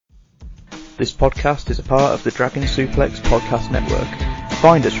This podcast is a part of the Dragon Suplex Podcast Network.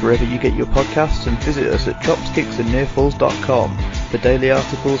 Find us wherever you get your podcasts and visit us at chopskicksandnearfalls.com for daily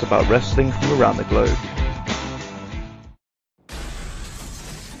articles about wrestling from around the globe.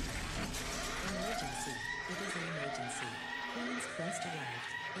 Emergency. It is an emergency. Queen's Quest arrived.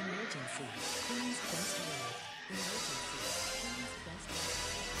 Emergency. Queen's Quest arrived. Emergency. Queen's Quest arrived.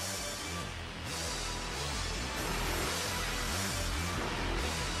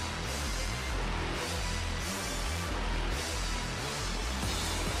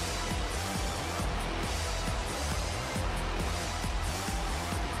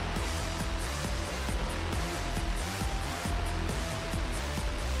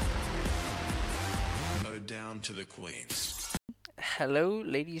 Down to the queens. Hello,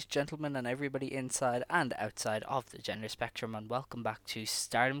 ladies, gentlemen, and everybody inside and outside of the gender spectrum, and welcome back to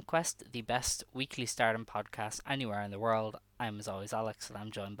Stardom Quest, the best weekly Stardom podcast anywhere in the world. I'm, as always, Alex, and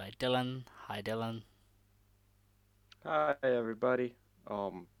I'm joined by Dylan. Hi, Dylan. Hi everybody.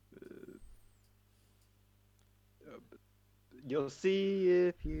 You'll see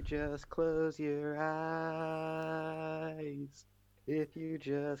if you just close your eyes. If you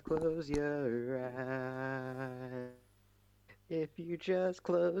just close your eyes. If you just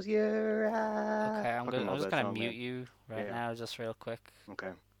close your eyes. Okay, I'm Fucking love just that gonna song, mute man. you right Yeah. now, just real quick.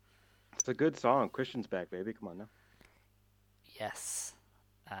 Okay. It's a good song. Christian's back, baby. Come on now. Yes.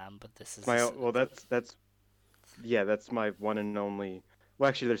 But this is That's my one and only. Well,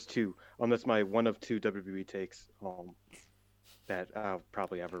 actually, there's two. That's my one of two WWE takes. That I'll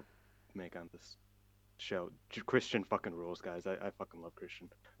probably ever make on this show. Christian fucking rules, guys. I fucking love Christian.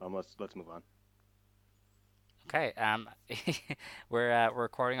 Let's move on. Okay. We're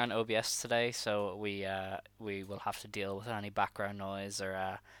recording on OBS today, so we will have to deal with any background noise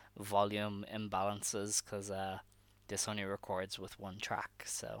or volume imbalances because this only records with one track.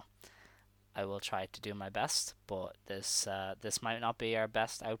 So I will try to do my best, but this might not be our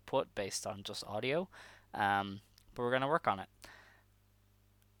best output based on just audio. But we're gonna work on it.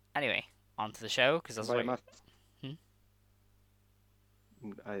 Anyway, on to the show because that's what.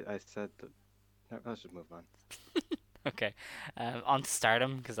 I said that. Let's just move on. Okay, on to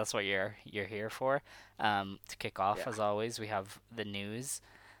Stardom because that's what you're here for. To kick off, Yeah. as always, we have the news.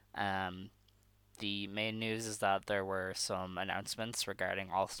 The main news is that there were some announcements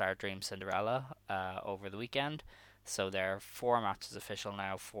regarding All-Star Dream Cinderella over the weekend. So there are 4 matches official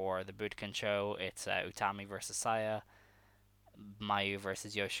now for the Budokan show. It's Utami versus Saya, Mayu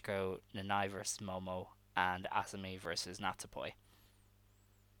versus Yoshiko, Nanai versus Momo, and Asami versus Natsupoi.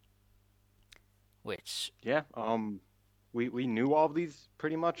 Which Yeah. We knew all of these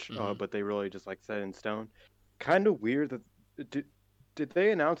pretty much, Mhm. but they really just like set in stone. Kind of weird that did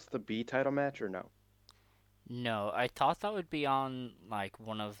they announce the B title match or no? No, I thought that would be on like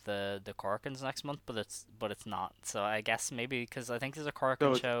one of the Corkins next month, but it's not. So I guess maybe because I think there's a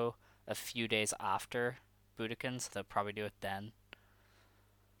Corkin it's- show a few days after Budokan, so they'll probably do it then.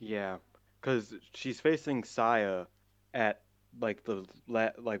 Yeah, because she's facing Saya at like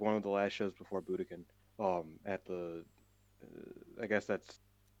one of the last shows before Budokan. At the I guess that's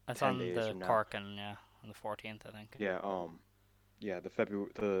It's 10 on days the from now. Corkin, yeah, on the 14th, I think. Yeah. The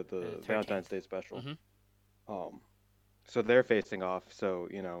February the 13th. Valentine's Day special. Mhm. So they're facing off. So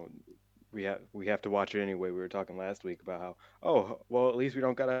we have to watch it anyway. We were talking last week about how at least we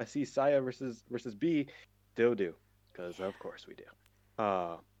don't gotta see Saya versus B. Still do, because of course we do.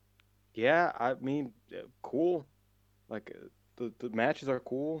 Yeah. I mean, cool. Like the matches are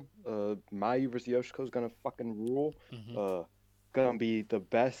cool. Mayu versus Yoshiko is gonna fucking rule. Mhm. Gonna be the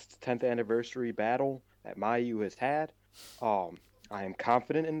best 10th anniversary battle that Mayu has had. I am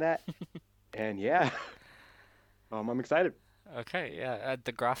confident in that. And yeah. I'm excited. Okay, yeah.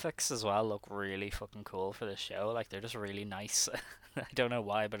 The graphics as well look really fucking cool for this show. Like they're just really nice. I don't know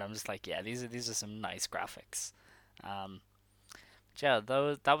why, but I'm just like, yeah, these are some nice graphics. But yeah,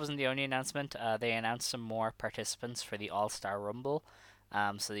 that wasn't the only announcement. They announced some more participants for the All-Star Rumble.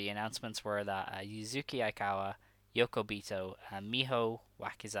 So the announcements were that Yuzuki Aikawa, Yoko Bito, Miho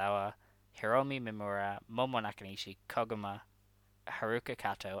Wakizawa, Hiromi Mimura, Momo Nakanishi, Koguma, Haruka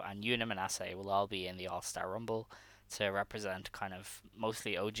Kato, and Yuna Manase will all be in the All-Star Rumble to represent kind of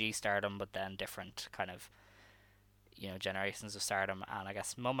mostly OG Stardom, but then different kind of generations of Stardom. And I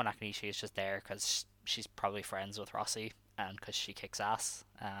guess Momo Nakanishi is just there because she's probably friends with Rossi and because she kicks ass.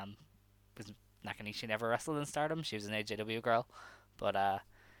 Because Nakanishi never wrestled in Stardom, she was an AJW girl. But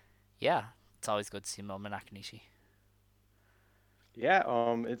yeah, it's always good to see Momo Nakanishi. Yeah,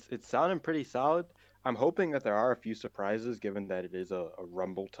 it's sounding pretty solid. I'm hoping that there are a few surprises, given that it is a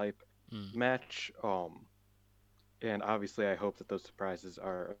Rumble type match. and obviously I hope that those surprises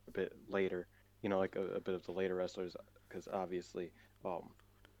are a bit later, like a bit of the later wrestlers, because obviously, um,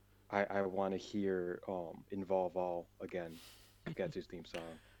 I want to hear Involve All again, Kagetsu's theme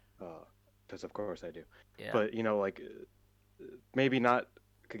song, because of course I do. Yeah. But like maybe not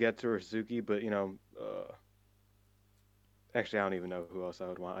Kagetsu or Suzuki, but actually I don't even know who else I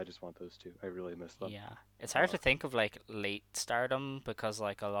would want. I just want those two. I really miss them. Yeah. It's hard Uh, to think of like late Stardom because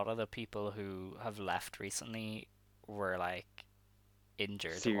like a lot of the people who have left recently were like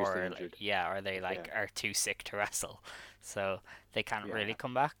injured Seriously or like, injured. yeah, or they Yeah. like are too sick to wrestle. So they can't really Yeah.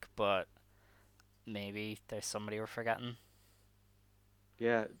 come back, but maybe there's somebody we're forgetting.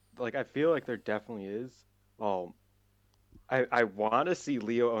 Yeah. Like I feel like there definitely is. Um, I want to see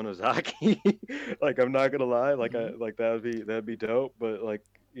Leo Onozaki. Like I'm not gonna lie, Hmm. like that'd be dope. But like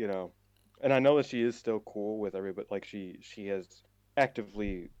and I know that she is still cool with everybody. Like she has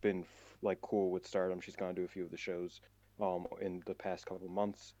actively been like cool with Stardom. She's gone to a few of the shows in the past couple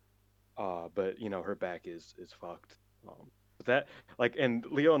months. But her back is fucked. But that like and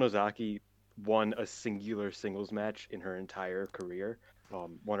Leo Onozaki won a singular singles match in her entire career,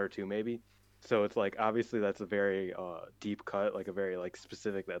 one or two maybe. So it's like obviously that's a very deep cut, like a very like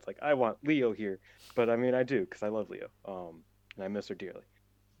specific. That's like I want Leo here, but I mean I do because I love Leo, and I miss her dearly.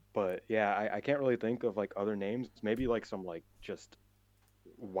 But yeah, I can't really think of like other names. Maybe like some like just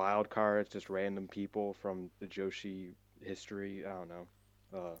wild cards, just random people from the Joshi history. I don't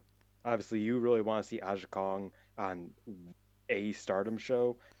know. Obviously, you really want to see Aja Kong on a Stardom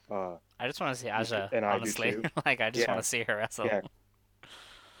show. Uh, I just want to see which Aja, and I do honestly. too. Like I just want Yeah, to see her wrestle. yeah,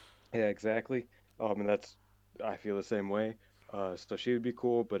 yeah, exactly. And that's I feel the same way. So she would be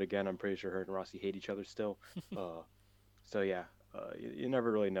cool, but again, I'm pretty sure her and Rossi hate each other still. Uh, so yeah, you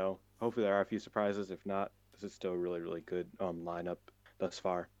never really know. Hopefully, there are a few surprises. If not, this is still a really, really good lineup thus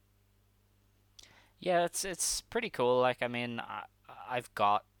far. Yeah, it's pretty cool. Like I mean, I've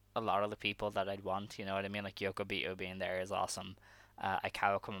got a lot of the people that I'd want. You know what I mean? Like Yoko Bito being there is awesome.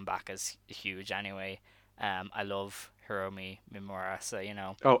 Aikawa coming back is huge anyway. I love Hiromi Mimura, so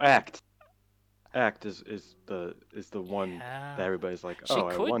Oh, Act is the one that yeah, everybody's like, she oh,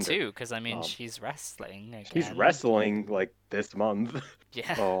 I could wonder. too, because I mean Um, she's wrestling she's again. wrestling like this month.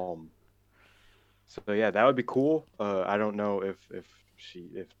 Yeah. Um, so yeah, that would be cool. I don't know if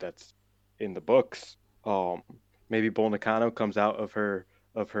that's in the books. Um, maybe Bull Nakano comes out of her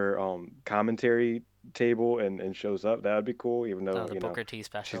commentary table and shows up. That would be cool. Even Oh, though the Booker T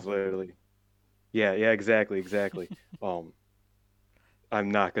she's special. literally yeah, exactly. Um, I'm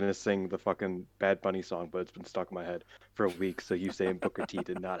not gonna sing the fucking Bad Bunny song, but it's been stuck in my head for a week. So you saying Booker T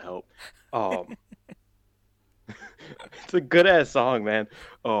did not help. Um, it's a good ass song, man.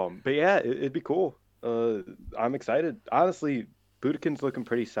 But yeah, it'd be cool. I'm excited. Honestly, Budokan's looking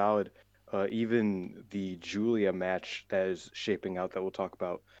pretty solid. Even the Julia match that is shaping out that we'll talk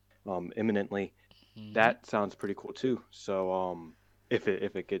about imminently, Hmm. that sounds pretty cool too. So if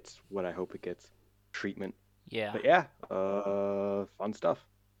it gets what I hope it gets, treatment. Yeah. But yeah, fun stuff.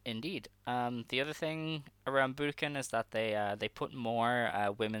 Indeed. The other thing around Budokan is that they put more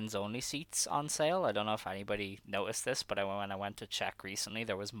women's only seats on sale. I don't know if anybody noticed this, but when I went to check recently,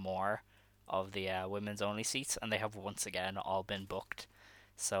 there was more of the women's only seats, and they have once again all been booked.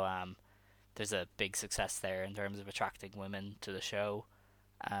 So there's a big success there in terms of attracting women to the show.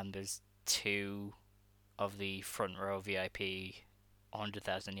 There's two of the front row VIP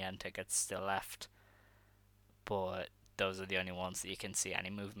 100,000 yen tickets still left, but those are the only ones that you can see any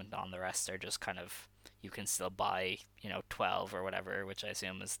movement on. The rest are just kind of you can still buy 12 or whatever, which I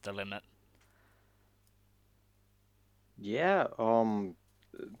assume is the limit. Yeah,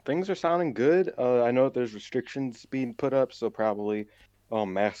 things are sounding good. I know that there's restrictions being put up, so probably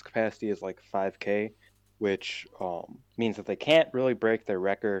max capacity is like 5K, which means that they can't really break their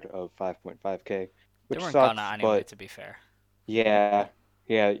record of 5.5K, They which weren't gonna sucks, anyway, but to be fair. yeah,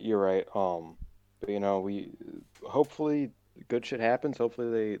 yeah, you're right. But we hopefully good shit happens.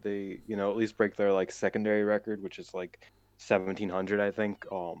 Hopefully they at least break their like secondary record, which is like 1700, I think.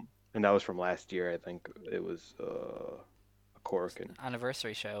 And that was from last year. I think it was a Korakuen.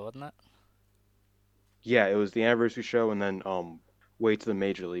 Anniversary show, wasn't it? Yeah, it was the anniversary show, and then Way to the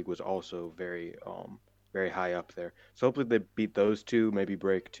Major League was also very high up there. So hopefully they beat those two, maybe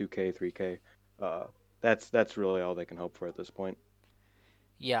break 2K, 3K. Uh, that's really all they can hope for at this point.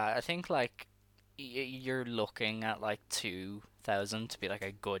 Yeah, I think like you're looking at like 2,000 to be like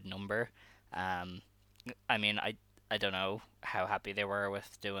a good number. Um, I mean, I don't know how happy they were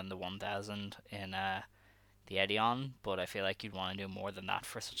with doing the 1,000 in the Edion, but I feel like you'd want to do more than that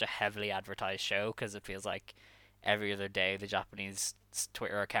for such a heavily advertised show because it feels like every other day the Japanese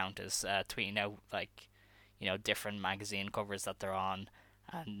Twitter account is tweeting out like different magazine covers that they're on,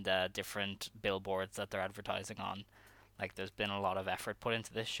 and different billboards that they're advertising on. Like, there's been a lot of effort put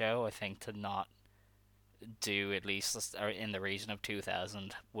into this show. I think to not do at least or in the region of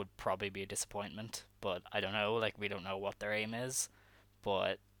 2,000 would probably be a disappointment. But I don't know. Like, we don't know what their aim is,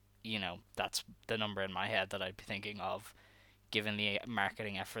 but that's the number in my head that I'd be thinking of, given the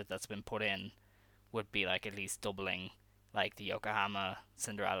marketing effort that's been put in, would be like at least doubling like the Yokohama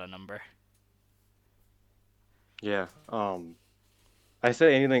Cinderella number. Yeah. I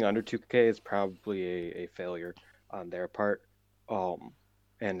say anything under 2K is probably a failure on their part. Um,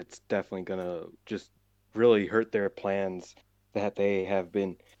 and it's definitely gonna just really hurt their plans that they have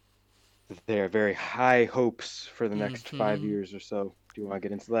been their very high hopes for the next five Mm-hmm. years or so. Do you want to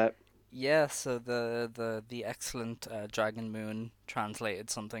get into that? Yeah, so the excellent Dragon Moon translated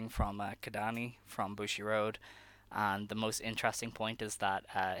something from Kadani from Bushi Road, and the most interesting point is that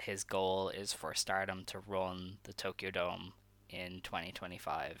his goal is for Stardom to run the Tokyo Dome in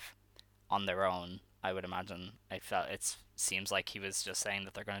 2025 on their own. I would imagine. I felt it seems like he was just saying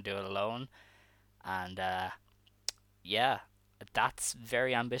that they're going to do it alone, and yeah, that's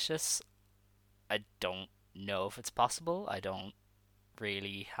very ambitious. I don't know if it's possible. I don't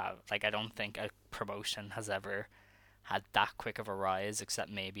really have like I don't think a promotion has ever had that quick of a rise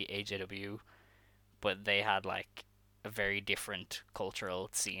except maybe AJW, but they had like a very different cultural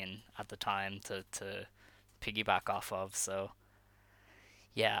scene at the time to piggyback off of. So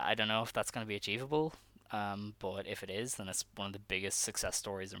yeah, I don't know if that's going to be achievable. But if it is, then it's one of the biggest success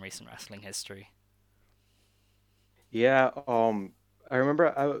stories in recent wrestling history. Yeah. I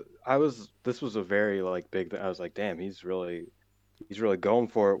remember I was this was a very like big. I was like, damn, he's really going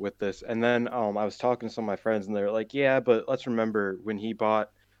for it with this. And then I was talking to some of my friends and they're like, yeah, but let's remember when he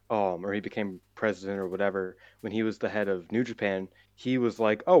bought or he became president or whatever, when he was the head of New Japan, he was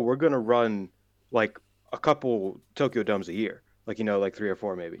like, oh, we're gonna run like a couple Tokyo Domes a year, like like three or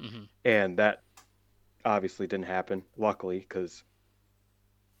four maybe, Hmm. and that obviously didn't happen, luckily, because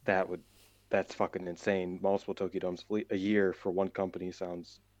that would that's fucking insane. Multiple Tokyo Domes a year for one company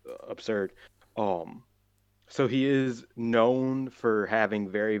sounds absurd. Um, so he is known for having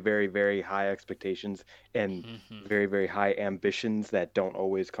very, very, very high expectations and Hmm. very, very high ambitions that don't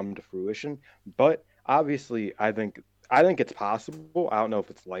always come to fruition. But obviously, I think it's possible. I don't know if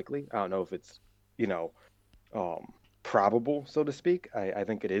it's likely. I don't know if it's, you know, um, probable, so to speak. I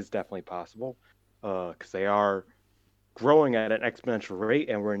think it is definitely possible because they are growing at an exponential rate,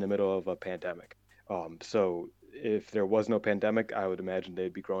 and we're in the middle of a pandemic. So if there was no pandemic, I would imagine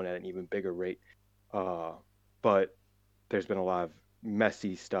they'd be growing at an even bigger rate. Uh, but there's been a lot of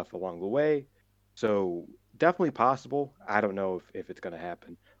messy stuff along the way. So definitely possible. I don't know if it's going to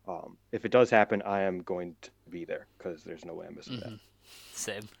happen. If it does happen, I am going to be there because there's no way I'm missing that. Hmm.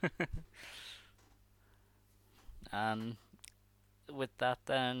 Same. um, with that,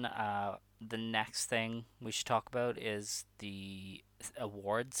 then, the next thing we should talk about is the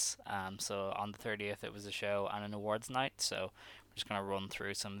awards. So on the 30th, it was a show and an awards night. So we're just gonna run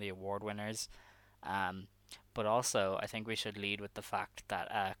through some of the award winners. Um, but also, I think we should lead with the fact that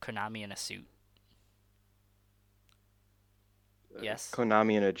Konami in a suit. Yes,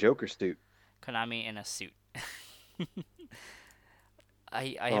 Konami in a Joker suit. Konami in a suit.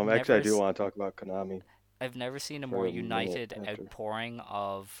 I have Actually, never I do want to talk about Konami I've never seen a more for a minute united after. outpouring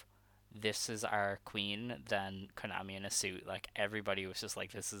of "this is our queen" than Konami in a suit. Like, everybody was just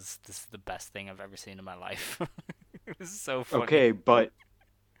like, "This is the best thing I've ever seen in my life." It was so funny. Okay, but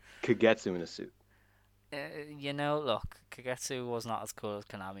Kagetsu in a suit. Look, Kagetsu was not as cool as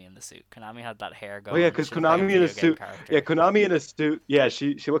Konami in the suit. Konami had that hair Oh yeah, going. because She looked like a Konami in a video game suit. Yeah, character. Konami in a suit. Yeah,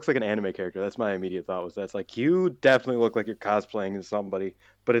 she looks like an anime character. That's my immediate thought. Was that's like you definitely look like you're cosplaying as somebody,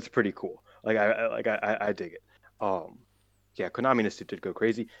 but it's pretty cool. Like I dig it. Um, yeah, Konami in a suit did go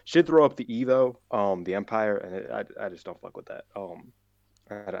crazy. Should throw up the E though. The Empire, and I just don't fuck with that.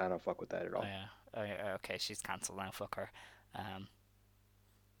 I don't fuck with that at Oh all. yeah. Okay, she's cancelled now. Fuck her. Um,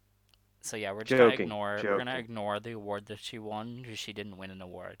 So yeah, Joking, we're gonna joking. ignore the award that she won because she didn't win an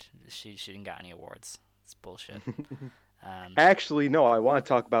award. She didn't get any awards. It's bullshit. Um, Actually, no, I want to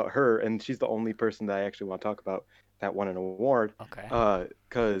talk about her, and she's the only person that I actually want to talk about that won an award. okay.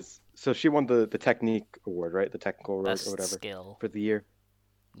 Because so she won the technique award, right? The technical award or Best whatever skill. for the year,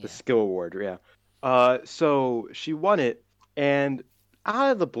 the Yeah. skill award, yeah. So she won it, and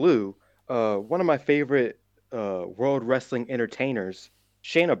out of the blue, one of my favorite world wrestling entertainers,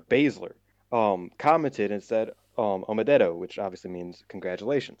 Shayna Baszler, commented and said, "Omedeto," which obviously means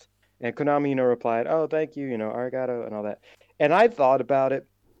congratulations. And Konami, replied, "Oh, thank you, arigato, and all that." And I thought about it,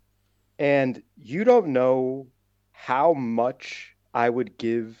 and you don't know how much I would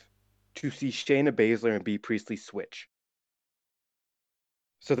give. to see Shayna Baszler and Bea Priestley switch.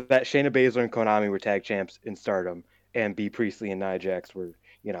 So that Shayna Baszler and Konami were tag champs in Stardom, and Bea Priestley and Nia Jax were,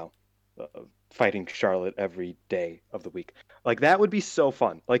 uh, fighting Charlotte every day of the week. Like that would be so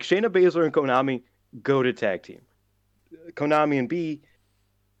fun. Like Shayna Baszler and Konami go to tag team. Konami and Bea.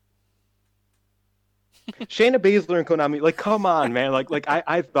 Shayna Baszler and Konami, like, come on, man. Like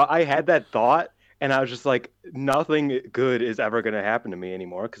I thought I had that thought, and I was just like, nothing good is ever gonna happen to me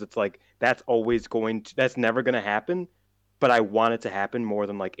anymore, because it's like that's never gonna happen, but I want it to happen more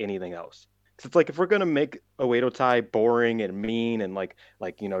than like anything else. Because it's like if we're gonna make Oedo Tai boring and mean and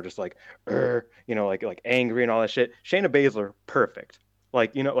just like, like angry and all that shit, Shayna Baszler, perfect.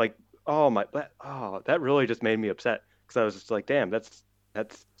 Like like that really just made me upset, because I was just like, damn, that's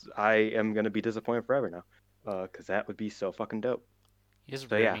I am gonna be disappointed forever now, because that would be so fucking dope. You're just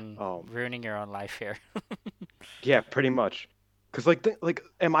So yeah, ruining your own life here. yeah, pretty much. Because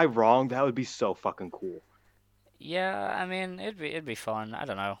am I wrong? That would be so fucking cool. Yeah, I mean, it'd be fun. I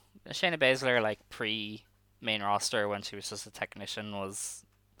don't know. Shayna Baszler, like pre main roster when she was just a technician, was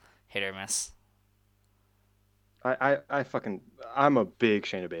hit or miss. I'm a big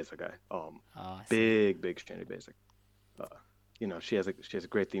Shayna Baszler guy. Oh, I see. Big Shayna Baszler. She has a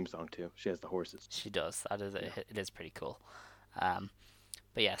great theme song too. She has the horses. She does. That is Yeah. it is pretty cool.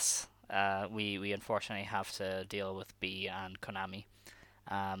 But yes, we unfortunately have to deal with B and Konami.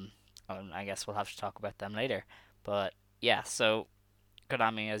 And I guess we'll have to talk about them later. But yeah, so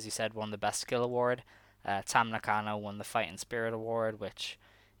Konami, as you said, won the Best Skill Award. Tam Nakano won the Fighting Spirit Award, which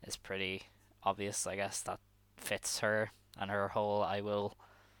is pretty obvious. I guess that fits her and her whole "I will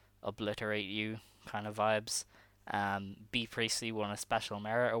obliterate you" kind of vibes. Bea Priestley won a Special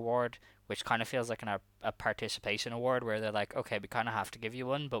Merit Award, which kind of feels like a participation award where they're like, okay, we kind of have to give you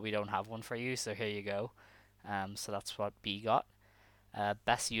one, but we don't have one for you, so here you go. So that's what B got.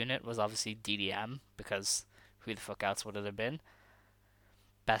 Best Unit was obviously DDM, because who the fuck else would it have been?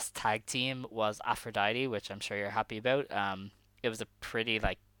 Best Tag Team was Aphrodite, which I'm sure you're happy about. It was a pretty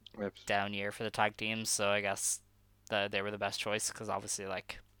Oops. down year for the tag teams, so I guess they were the best choice, because obviously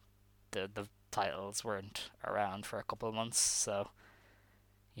the titles weren't around for a couple of months, so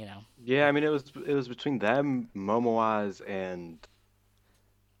Yeah, I mean it was between them, Momoaz, and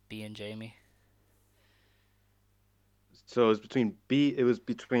B and Jamie. so it was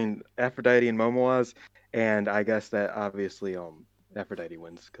between Aphrodite and Momoaz, and I guess that obviously Aphrodite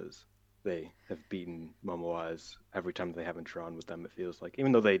wins because they have beaten Momoaz every time they haven't drawn with them. It feels like,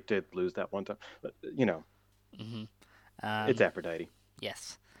 even though they did lose that one time, but Mhm. it's Aphrodite.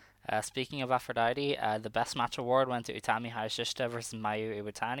 Yes. Speaking of Aphrodite, the best match award went to Utami Hayashishita versus Mayu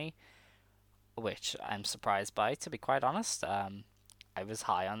Iwatani, which I'm surprised by, to be quite honest. I was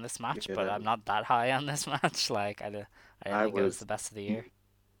high on this match, Yeah, but I'm not that high on this match. Like, I didn't I think it was was the best of the year.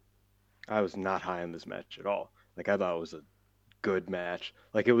 I was not high on this match at all. Like I thought it was a good match.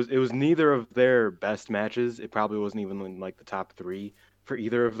 Like it was neither of their best matches. It probably wasn't even in like the top three for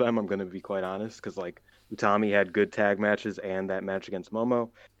either of them. I'm gonna be quite honest, because like Utami had good tag matches and that match against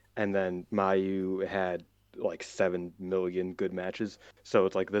Momo, and then Mayu had like 7 million good matches. So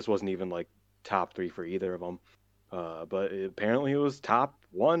it's like this wasn't even like top three for either of them. But apparently it was top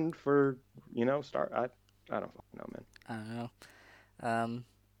one for Star. I don't fucking know, man. I don't know.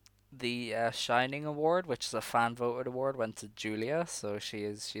 The Shining Award, which is a fan voted award, went to Julia, so she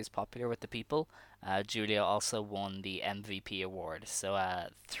is popular with the people. Julia also won the MVP award, so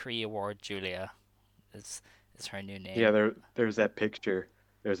 3 award Julia is her new Yeah, name. there's that picture.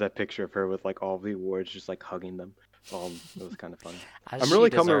 There's that picture of her with like all the awards, just like hugging them. It was kind of funny. As I'm she really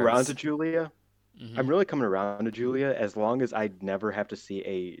coming around to deserves. Julia. Hmm. I'm really coming around to Julia. As long as I never have to see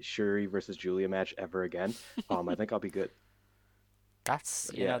a Shuri versus Julia match ever again, I think I'll be good.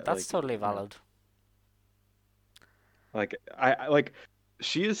 That's But you know yeah, that's totally valid. like like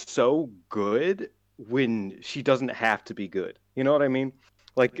she is so good when she doesn't have to be good. You know what I mean?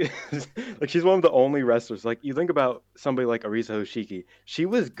 Like like she's one of the only wrestlers. Like you think about somebody like Arisa Hoshiki. She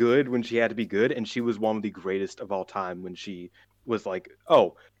was good when she had to be good, and she was one of the greatest of all time when she was like,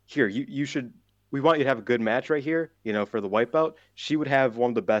 "Oh, here you should. We want you to have a good match right here. For the white belt." She would have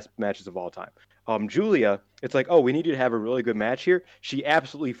one of the best matches of all time. Julia, it's like, "Oh, we need you to have a really good match here." She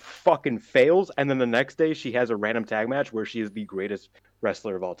absolutely fucking fails, and then the next day she has a random tag match where she is the greatest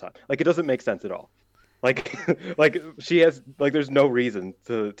wrestler of all time. Like it doesn't make sense at all. Like like she has like there's no reason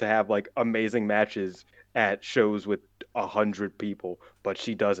to have like amazing matches at shows with 100 people, but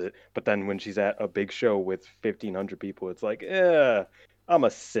she does it. But then when she's at a big show with 1,500 people, it's like, yeah, I'm a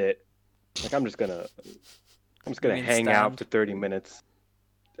sit. Like I'm just gonna You mean hang out for stand? 30 minutes.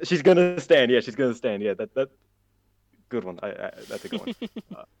 She's gonna stand. Yeah, she's gonna stand. Yeah, that good one. That's a good one.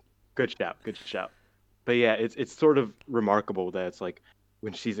 Uh, Good shout. Good shout. But yeah, it's sort of remarkable that it's like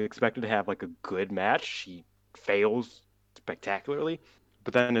when she's expected to have like a good match, she fails spectacularly.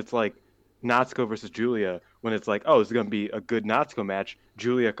 But then it's like Natsuko versus Julia when it's like, oh, this is gonna be a good Natsuko match.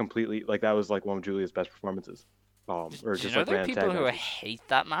 Julia completely like that was like one of Julia's best performances. Or Do you just know like there are random people tag who matches. hate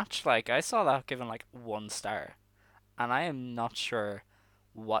that match? Like I saw that given like 1 star, and I am not sure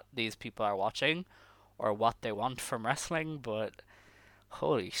what these people are watching or what they want from wrestling, but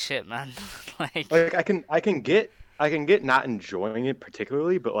holy shit, man! Like, Like I can get not enjoying it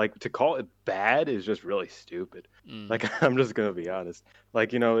particularly, but like to call it bad is just really stupid. mm, Like I'm just gonna be honest.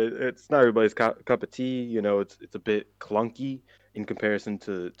 Like it's not everybody's cup of tea. It's a bit clunky in comparison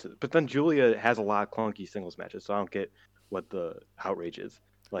to. But then Julia has a lot of clunky singles matches, so I don't get what the outrage is.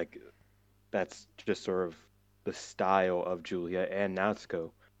 Like that's just sort of the style of Julia and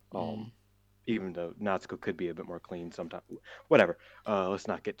Natsuko. Um, mm. even though Natsuko could be a bit more clean sometimes. Whatever. Let's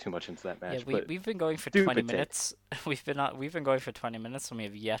not get too much into that Yeah, match. we But we've been going for 20 stupid take. minutes. We've been going for 20 minutes and we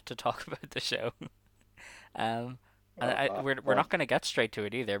have yet to talk about the show. Um, and we're Well, not gonna get straight to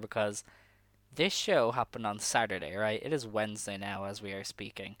it either because this show happened on Saturday, right? It is Wednesday now as we are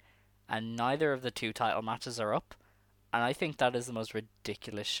speaking, and neither of the two title matches are up. And I think that is the most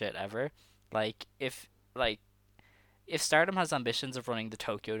ridiculous shit ever. Like like if Stardom has ambitions of running the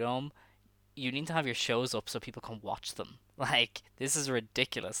Tokyo Dome, you need to have your shows up so people can watch them. Like this is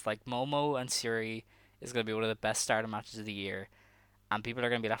ridiculous. Like Momo and Suri is going to be one of the best Stardom matches of the year, and people are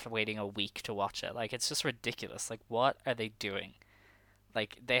going to be left waiting a week to watch it. Like it's just ridiculous. Like what are they doing?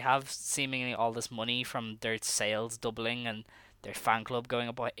 Like they have seemingly all this money from their sales doubling and their fan club going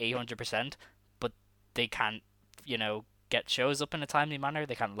up by 800%, but they can't, get shows up in a timely manner.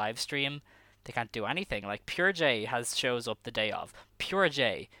 They can't live stream. They can't do anything. Like Pure J has shows up the day of. Pure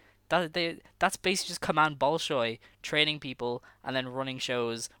J, that's basically just Command Bolshoi training people and then running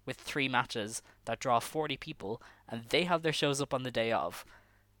shows with 3 matches that draw 40 people, and they have their shows up on the day of.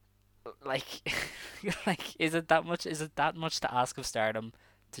 Like, like, is it that much to ask of Stardom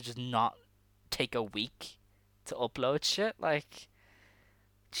to just not take a week to upload shit? Like,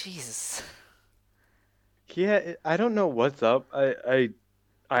 Jesus. yeah, I don't know what's up. I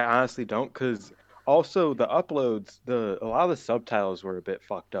honestly don't, because also the uploads, a lot of the subtitles were a bit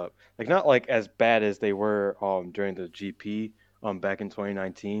fucked up. Like not like as bad as they were during the GP back in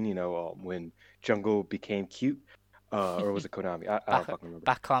 2019. When Jungle became cute, or was it Konami? I Back don't fucking remember.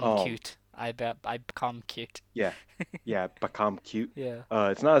 Backcom Um, cute. I bet I become cute. yeah, yeah, become cute. Yeah.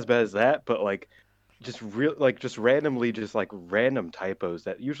 It's not as bad as that, but like just randomly just like random typos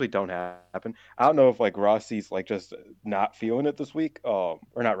that usually don't happen. I don't know if like Rossi's like just not feeling it this week, or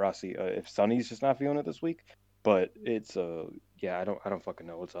not Rossi, if Sonny's just not feeling it this week, but it's yeah, I don't fucking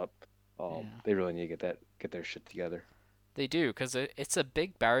know what's up. Yeah. They really need to get their shit together. They do, because it's a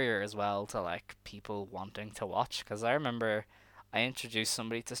big barrier as well to like people wanting to watch. Because I remember I introduced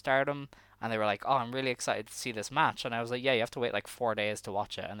somebody to Stardom, and they were like, "Oh, I'm really excited to see this match," and I was like, "Yeah, you have to wait like 4 days to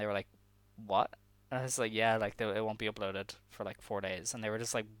watch it," and they were like, "What?" And I was like, "Yeah, like it won't be uploaded for like 4 days," and they were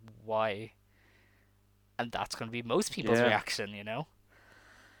just like, "Why?" And that's gonna be most people's Yeah, reaction.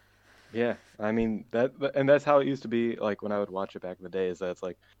 yeah. I mean and that's how it used to be like when I would watch it back in the day. Is that it's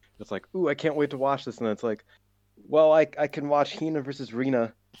like, ooh, I can't wait to watch this, and it's like, well, I can watch Hina versus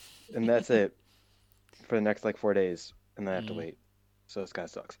Rina, and that's it for the next like 4 days, and then I have to Mm. wait. So this guy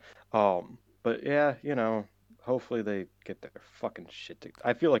sucks. But yeah, hopefully they get their fucking shit together.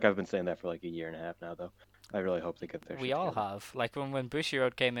 I feel like I've been saying that for like a year and a half now, though. I really hope they get their We shit all together. have. Like when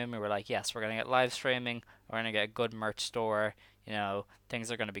Bushiroad came in, we were like, yes, we're gonna get live streaming. We're gonna get a good merch store.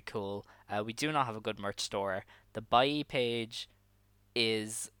 Things are gonna be cool. We do not have a good merch store. The buy page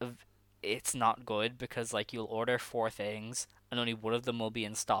is it's not good because like you'll order 4 things and only one of them will be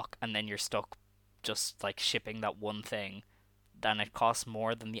in stock, and then you're stuck just like shipping that one thing. Then it costs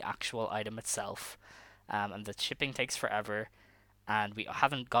more than the actual item itself, and the shipping takes forever, and we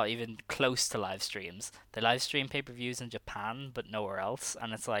haven't got even close to live streams. They live stream pay-per-views in Japan, but nowhere else,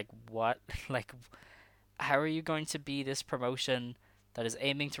 and it's like, what? Like, how are you going to be this promotion that is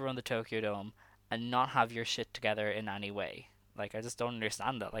aiming to run the Tokyo Dome and not have your shit together in any way? Like, I just don't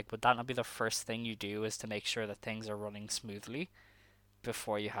understand that. Like, would that not be the first thing you do, is to make sure that things are running smoothly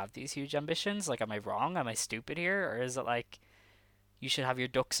before you have these huge ambitions? Like, am I wrong? Am I stupid here? Or is it like you should have your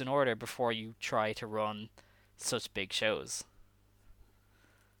ducks in order before you try to run such big shows?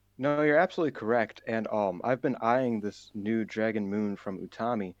 No, you're absolutely correct. And I've been eyeing this new Dragon Moon from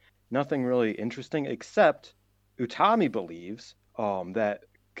Utami. Nothing really interesting except Utami believes that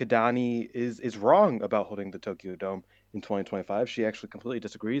Kadani is wrong about holding the Tokyo Dome in 2025. She actually completely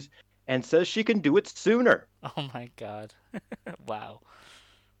disagrees and says she can do it sooner. Oh my god. Wow.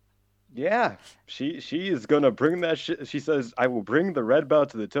 Yeah, she is gonna bring that shit. She says, "I will bring the red belt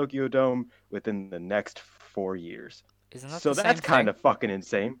to the Tokyo Dome within the next 4 years." Isn't that So the that's same kind thing? of fucking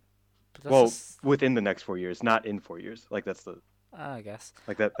insane. But that's Well, just, within the next 4 years, not in 4 years. Like that's the I guess.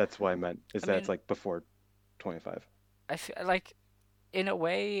 like that. That's what I meant. Is I that it's mean, like before 25. I feel like in a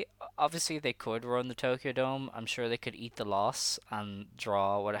way, obviously they could run the Tokyo Dome. I'm sure they could eat the loss and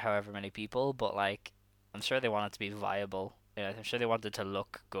draw however many people, but like, I'm sure they want it to be viable. Yeah, I'm sure they want it to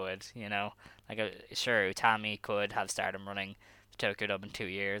look good. Like sure, Utami could have Stardom running the Tokyo Dome in 2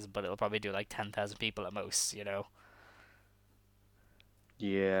 years, but it'll probably do like 10,000 people at most.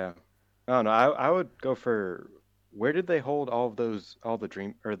 Yeah. I don't know. I would go for where did they hold all of those all the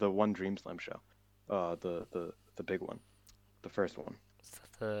dream or the one Dream Slam show? The big one, the first one. Was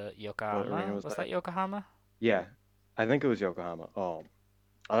that the What arena Yokohama? was Was that? that Yokohama? Yeah, I think it was Yokohama.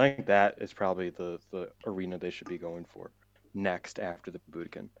 I think that is probably the arena they should be going for next after the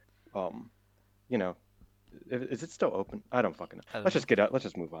Budokan. Um, you know, is it still open? I don't fucking know. I don't Let's know. just get out. Let's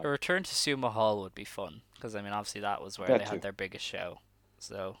just move A on. return to Sumo Hall would be fun because I mean, obviously that was where they That had too. their biggest show,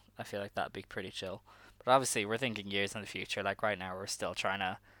 so I feel like that'd be pretty chill. But obviously, we're thinking years in the future. Like right now, we're still trying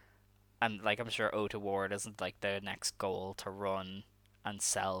to, and like I'm sure Ota Ward isn't like their next goal to run and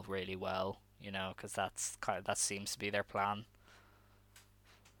sell really well, because that seems to be their plan.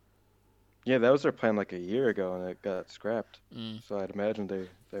 Yeah, that was their plan like a year ago, and it got scrapped. Mm. So I'd imagine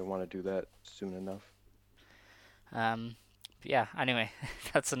they want to do that soon enough. Um, but yeah. Anyway,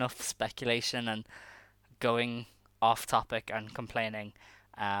 that's enough speculation and going off topic and complaining.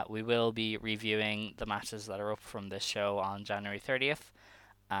 We will be reviewing the matches that are up from this show on January 30th.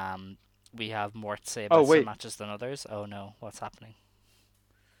 Um, we have more to say Oh about some wait, matches than others. Oh no, what's happening?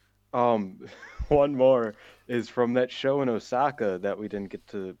 um, one more is from that show in Osaka that we didn't get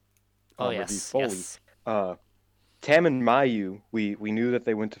to Oh review yes, fully. yes. Uh, Tam and Mayu, we knew that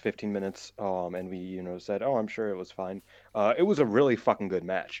they went to 15 minutes, and we said, oh, I'm sure it was fine. It was a really fucking good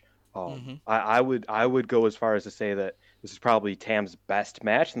match. Mhm. I would go as far as to say that this is probably Tam's best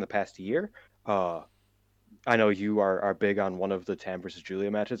match in the past year. Uh, I know you are big on one of the Tam versus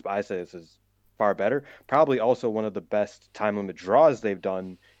Julia matches, but I say this is far better. Probably also one of the best time limit draws they've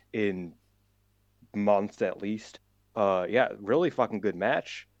done in months at least. Yeah, really fucking good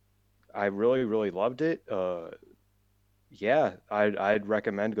match. I really really loved it. Yeah, I'd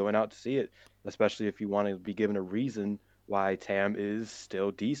recommend going out to see it, especially if you want to be given a reason why Tam is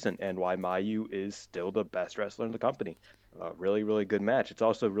still decent and why Mayu is still the best wrestler in the company. Really, really good match. It's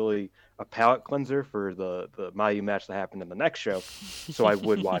also really a palate cleanser for the Mayu match that happened in the next show. So I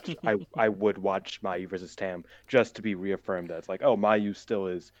would watch I would watch Mayu versus Tam just to be reaffirmed that it's like, oh, Mayu still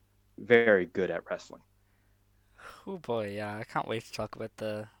is very good at wrestling. Oh boy, yeah, I can't wait to talk about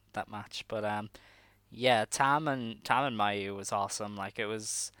the that match. But yeah, Tam and Mayu was awesome. Like it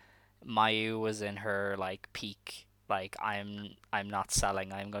was, Mayu was in her like peak. Like I'm not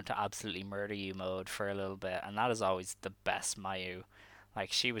selling. I'm going to absolutely murder you mode for a little bit, and that is always the best Mayu.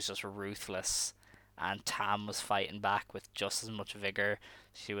 Like she was just ruthless, and Tam was fighting back with just as much vigor.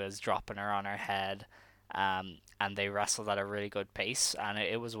 She was dropping her on her head, and they wrestled at a really good pace. And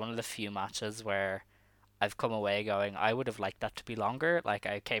it was one of the few matches where I've come away going, I would have liked that to be longer. Like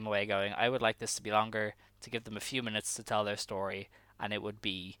I came away going, I would like this to be longer to give them a few minutes to tell their story, and it would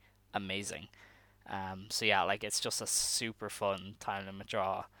be amazing. So yeah, like it's just a super fun time limit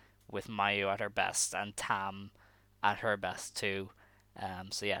draw with Mayu at her best and Tam at her best too.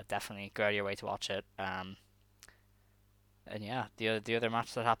 So yeah, definitely go out of your way to watch it. And yeah, the other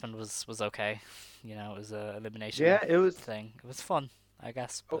match that happened was okay. It was a elimination Yeah, it was. thing. It was fun, I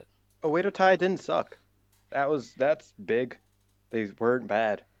guess, Oh, but Oedo Tai didn't suck. That's big. They weren't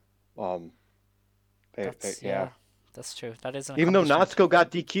bad. Um, that's yeah. yeah, that's true. That is an Even though accomplishment. Natsuko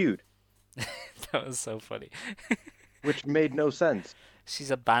got DQ'd, That was so funny. which made no sense. She's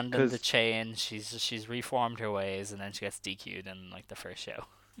abandoned the Cause chain. She's reformed her ways, and then she gets DQ'd in like the first show.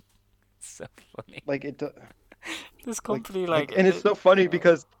 It's so funny. like it, This company and it's so funny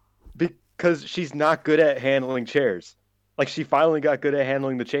because she's not good at handling chairs. Like she finally got good at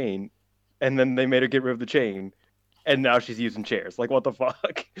handling the chain, and then they made her get rid of the chain, and now she's using chairs. Like what the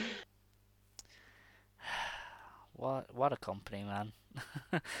fuck? what a company, man.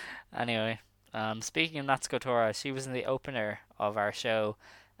 Anyway, speaking of Natsuko Tora, she was in the opener of our show.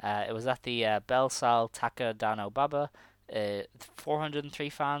 It was at the Belsal Taka Dano Baba. 403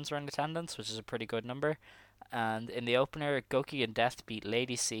 fans were in attendance, which is a pretty good number. And in the opener, Goki and Death beat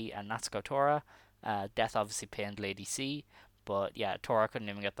Lady C and Natsuko Tora. Death obviously pinned Lady C, but yeah, Tora couldn't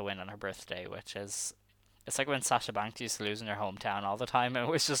even get the win on her birthday, which is, it's like when Sasha Banks used to lose in her hometown all the time. And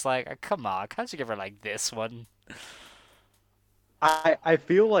it was just like, come on, can't you give her like this one? I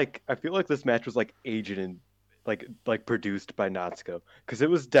feel like this match was like aged and like produced by Natsuko because it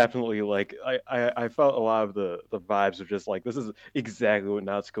was definitely like I felt a lot of the vibes of just like this is exactly what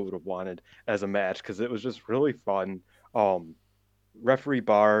Natsuko would have wanted as a match because it was just really fun. Um, Referee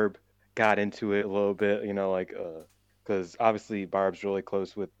Barb got into it a little bit, like because obviously Barb's really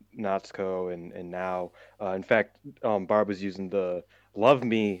close with Natsuko and now in fact Barb was using the Love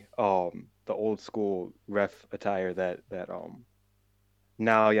Me the old school ref attire that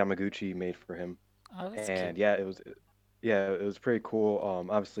now Yamaguchi made for him. Oh, that's cute. And yeah, it was pretty cool.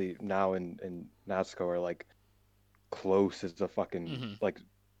 Obviously now and Natsuko are like close as a fucking Hmm. like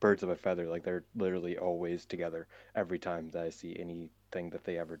birds of a feather. Like they're literally always together. Every time that I see anything that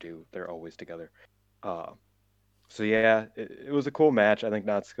they ever do, they're always together. Uh, so yeah, it was a cool match. I think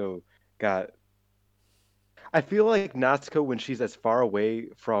Natsuko got I feel like Natsuko, when she's as far away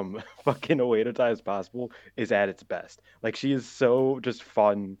from fucking Oedo as possible, is at its best. Like she is so just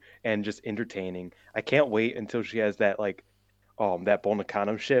fun and just entertaining. I can't wait until she has that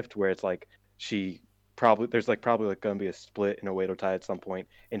Bonacano shift where it's like she there's like probably like gonna be a split in Oedo at some point,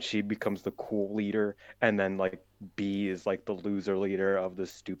 and she becomes the cool leader, and then like B is like the loser leader of the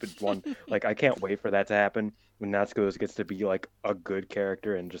stupid one. Like I can't wait for that to happen when Natsuko gets to be like a good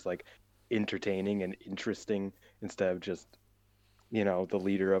character and just like entertaining and interesting instead of just the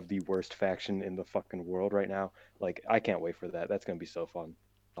leader of the worst faction in the fucking world right now. Like I can't wait for that. That's gonna be so fun.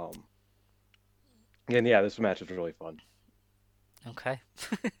 Um, and yeah, this match is really fun. Okay.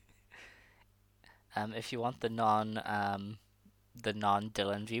 If you want the non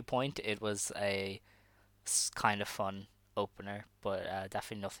Dylan viewpoint, it was a kind of fun opener, but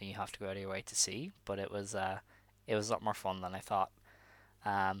definitely nothing you have to go out of your way to see. But it was a lot more fun than I thought.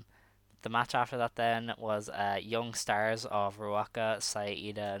 Um, the match after that then was Young Stars of Ruaka,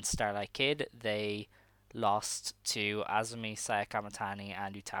 Saida, and Starlight Kid. They lost to Azumi, Sayakamatani,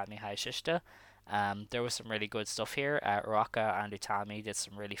 and Utami Hayashishita. There was some really good stuff here. Ruaka and Utami did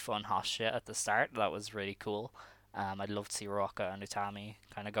some really fun hot shit at the start. That was really cool. I'd love to see Ruaka and Utami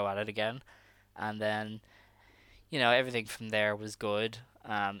kind of go at it again. And then everything from there was good.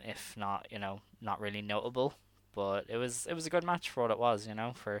 If not, not really notable, but it was a good match for what it was.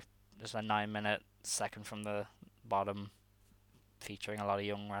 For just a 9 minute second from the bottom, featuring a lot of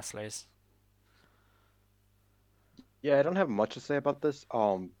young wrestlers. Yeah, I don't have much to say about this.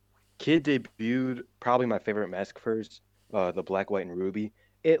 Kid debuted probably my favorite mask first, the black, white, and ruby.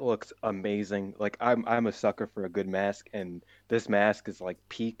 It looks amazing. Like I'm a sucker for a good mask, and this mask is like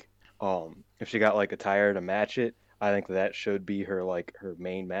peak. If she got like attire to match it, I think that should be her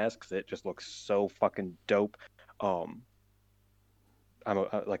main mask 'cause it just looks so fucking dope. Um,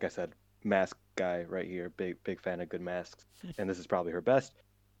 like I said, mask guy right here. Big fan of good masks, and this is probably her best.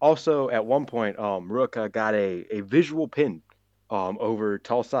 Also, at one point, Ruka got a visual pin, over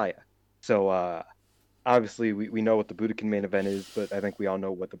Tulsaya. So obviously we know what the Budokan main event is, but I think we all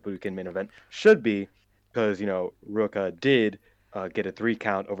know what the Budokan main event should be, because Ruka did get a 3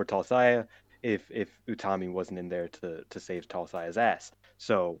 count over Tulsaya if Utami wasn't in there to save Tulsaya's ass.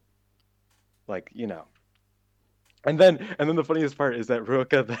 So like and then the funniest part is that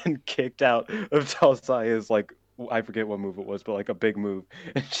Ruka then kicked out of Talsaya's like I forget what move it was, but like a big move,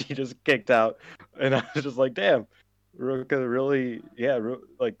 and she just kicked out, and I was just like, damn, Ruka really, yeah,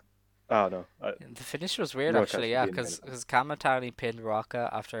 like I don't know, The finish was weird Ruka actually, should yeah, be in the main because event. Kamatani pinned Raka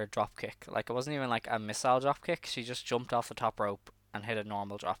after a drop kick. Like it wasn't even like a missile drop kick. She just jumped off the top rope and hit a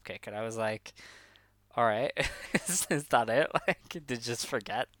normal drop kick, and I was like, "All right, is that it? Like, did you just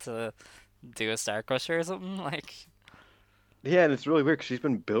forget to do a Star Crusher or something?" Like, Yeah, and it's really weird because she's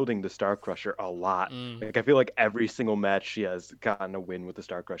been building the Star Crusher a lot. mm, Like I feel like every single match she has gotten a win with the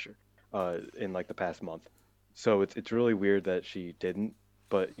Star Crusher, in like the past month. So it's really weird that she didn't,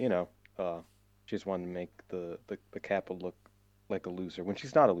 but she just wanted to make the Kappa look like a loser when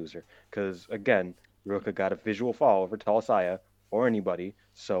she's not a loser. Because again, Ruka got a visual fall over Talasaya or anybody,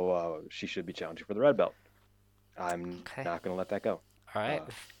 so she should be challenging for the red belt. I'm okay, not gonna let that go. all right,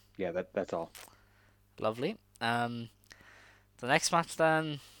 Uh, yeah, that's all. lovely. The next match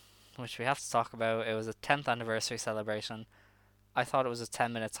then, which we have to talk about, it was a 10th anniversary celebration. I thought it was a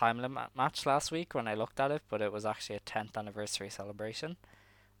 10-minute time limit match last week when I looked at it, but it was actually a 10th anniversary celebration.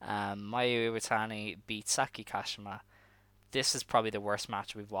 Mayu Iwatani beat Saki Kashima. This is probably the worst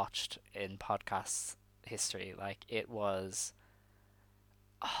match we've watched in podcast history. Like, it was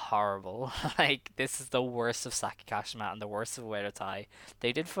horrible. Like, this is the worst of Saki Kashima and the worst of Uedo Tai.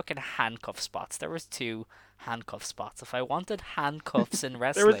 They did fucking handcuff spots. There was 2 handcuff spots. If I wanted handcuffs in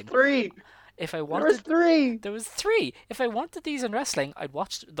There was wrestling, three. if I There was wanted three. there was 3. If I wanted these in wrestling, I'd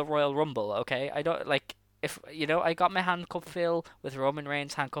watch the Royal Rumble, okay? I don't like if I got my handcuff fill with Roman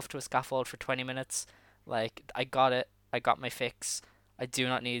Reigns handcuffed to a scaffold for 20 minutes. Like, I got it. I got my fix. I do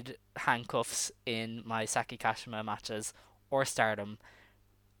not need handcuffs in my Saki Kashima matches or Stardom.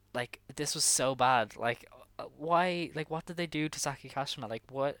 Like, this was so bad. Like, why? Like, what did they do to Saki Kashima? Like,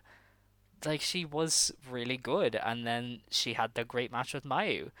 what? Like, she was really good, and then she had the great match with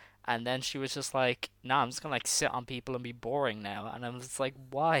Mayu, and then she was just like, nah, I'm just gonna like sit on people and be boring now. And I'm just like,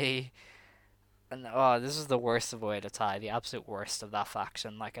 why? And oh, this is the worst of Way to tie, the absolute worst of that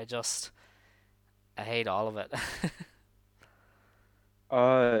faction. Like, I hate all of it.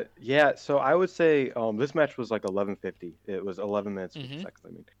 Yeah, so I would say this match was like 11:50. It was 11 minutes 50 Mhm. seconds, I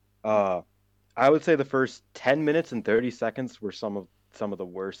mean. Uh I would say the first 10 minutes and 30 seconds were some of the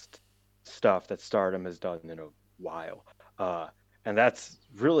worst stuff that Stardom has done in a while. Uh and that's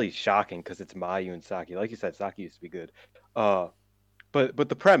really shocking because it's Mayu and Saki. Like you said, Saki used to be good. Uh but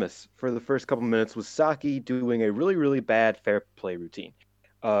the premise for the first couple minutes was Saki doing a really really bad fair play routine.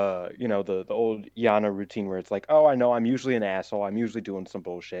 The old Yana routine where it's like, oh, I know I'm usually an asshole. I'm usually doing some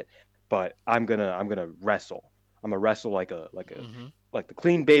bullshit, but I'm gonna wrestle. I'm gonna wrestle Mhm. like the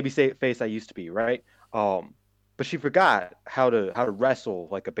clean baby face I used to be, right? But she forgot how to wrestle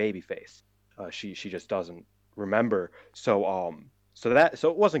like a baby face. She just doesn't remember. So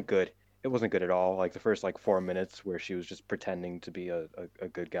it wasn't good. It wasn't good at all. Like the first like 4 minutes where she was just pretending to be a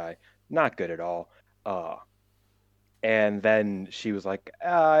good guy, not good at all. Uh, and then she was like,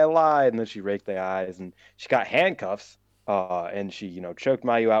 I lied, and then she raked the eyes, and she got handcuffs, and she choked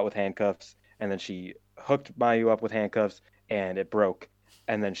Mayu out with handcuffs, and then she hooked Mayu up with handcuffs, and it broke,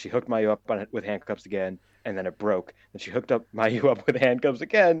 and then she hooked Mayu up with handcuffs again, and then it broke, and she hooked up Mayu up with handcuffs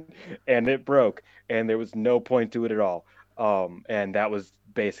again, and it broke, and there was no point to it at all. And that was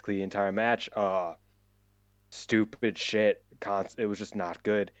basically the entire match. Stupid shit. It was just not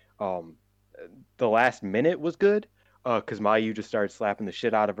good. The last minute was good, because Mayu just started slapping the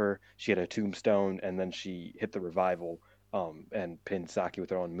shit out of her. She had a tombstone, and then she hit the revival, and pinned Saki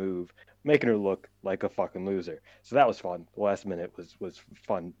with her own move, making her look like a fucking loser. So that was fun. The last minute was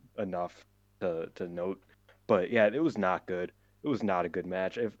fun enough to note, but yeah, it was not good. It was not a good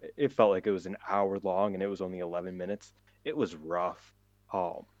match. It felt like it was an hour long, and it was only 11 minutes. It was rough.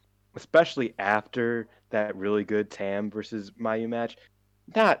 Um, Especially after that really good Tam versus Mayu match.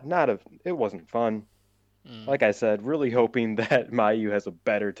 It wasn't fun. Mm. Like I said, really hoping that Mayu has a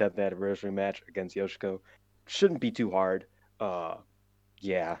better 10th anniversary match against Yoshiko. Shouldn't be too hard. Uh,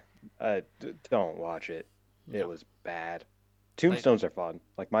 yeah, don't watch it. It No. was bad. Like, Tombstones are fun.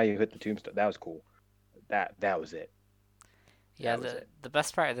 Like Mayu hit the tombstone. That was cool. That was it. yeah, That was the it. the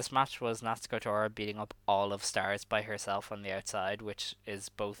best part of this match was Natsuko Tora beating up all of Stars by herself on the outside, which is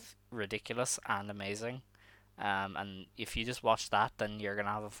both ridiculous and amazing. And if you just watch that, then you're gonna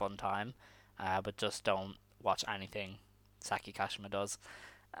have a fun time. But just don't watch anything Saki Kashima does.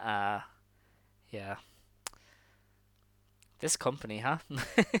 Uh, yeah, this company, huh?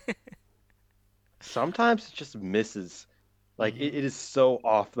 Sometimes it just misses. Like Mhm. it is so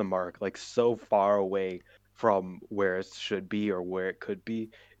off the mark, like so far away from where it should be or where it could be.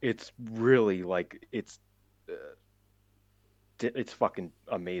 It's really like uh, it's fucking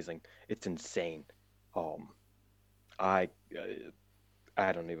amazing. It's insane. Um, I uh,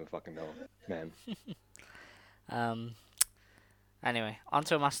 I don't even fucking know, man. Um. Anyway,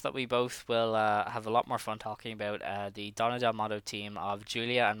 onto a match that we both will have a lot more fun talking about. The Donna Del Mondo team of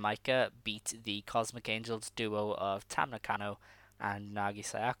Julia and Maika beat the Cosmic Angels duo of Tam Nakano and Nagi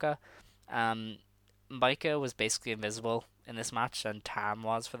Sayaka. Um, Maika was basically invisible in this match, and Tam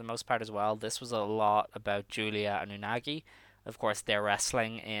was for the most part as well. This was a lot about Julia and Unagi. Of course, they're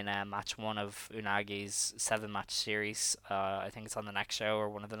wrestling in match one of Unagi's 7 match series. I think it's on the next show or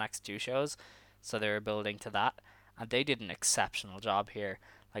one of the next 2 shows. So they were building to that, and they did an exceptional job here.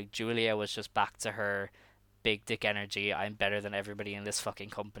 Like, Julia was just back to her big dick energy. I'm better than everybody in this fucking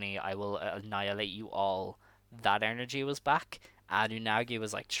company. I will annihilate you all. That energy was back, and Unagi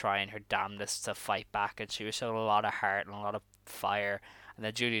was like trying her damnedest to fight back, and she was showing a lot of heart and a lot of fire. And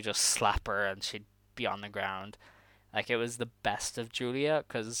then Julia just slap her, and she'd be on the ground. Like, it was the best of Julia,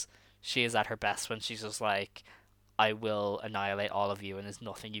 because she is at her best when she's just like, I will annihilate all of you, and there's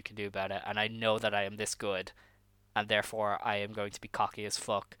nothing you can do about it. And I know that I am this good, and therefore I am going to be cocky as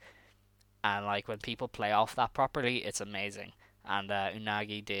fuck. And like, when people play off that properly, it's amazing. And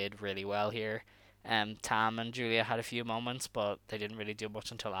Unagi did really well here. Tam and Julia had a few moments, but they didn't really do much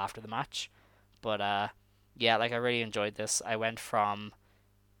until after the match. But yeah, like, I really enjoyed this. I went from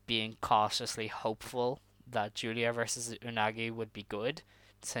being cautiously hopeful that Julia versus Unagi would be good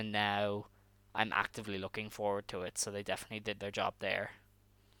to now I'm actively looking forward to it. So they definitely did their job there.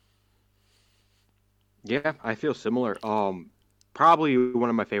 Yeah, I feel similar. Probably one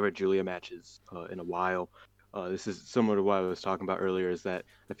of my favorite Julia matches in a while. This is similar to what I was talking about earlier, is that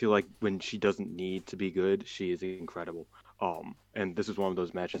I feel like when she doesn't need to be good, she is incredible. And this is one of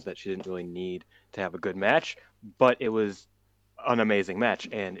those matches that she didn't really need to have a good match, but it was an amazing match,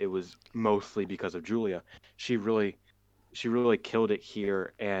 and it was mostly because of Julia. She really, she really killed it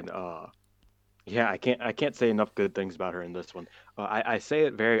here, and yeah, I can't say enough good things about her in this one. I say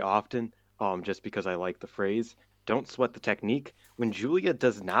it very often, just because I like the phrase, don't sweat the technique. When Julia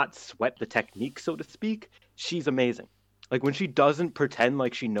does not sweat the technique, so to speak, she's amazing. Like when she doesn't pretend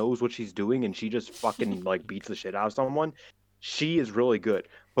like she knows what she's doing and she just fucking like beats the shit out of someone, she is really good.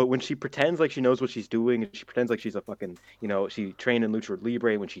 But when she pretends like she knows what she's doing and she pretends like she's a fucking, she trained in Lucha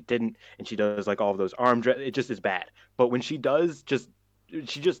Libre when she didn't, and she does like all of those it just is bad. But when she does just,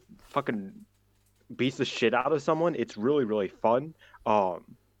 she just fucking beats the shit out of someone, it's really really fun.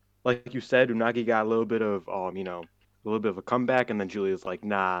 Like you said, Unagi got a little bit of a little bit of a comeback, and then Julia's like,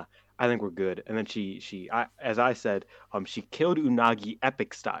 nah, I think we're good. And then as I said, she killed Unagi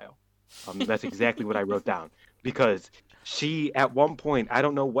epic style. That's exactly what I wrote down, because she at one point, I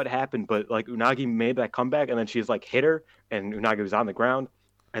don't know what happened, but like Unagi made that comeback, and then she's like hit her, and Unagi was on the ground,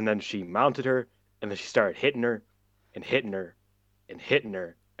 and then she mounted her, and then she started hitting her, and hitting her, and hitting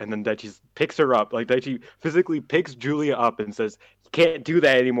her, and then Daichi picks her up, like Daichi physically picks Julia up and says, "You can't do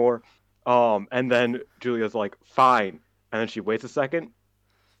that anymore." And then Julia's like, "Fine," and then she waits a second,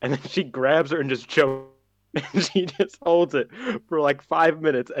 and then she grabs her and just chokes. And she just holds it for like 5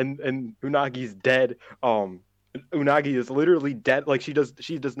 minutes, and Unagi's dead. Unagi is literally dead. Like she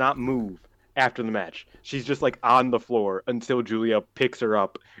does not move after the match. She's just like on the floor until Julia picks her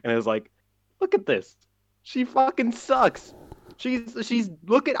up and is like, "Look at this. She fucking sucks. She's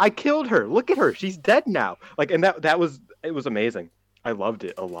look at I killed her. Look at her. She's dead now." Like, and that was it was amazing. I loved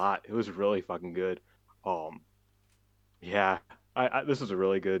it a lot. It was really fucking good. Um, yeah, this was a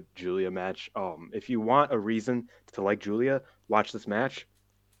really good Julia match. If you want a reason to like Julia, watch this match.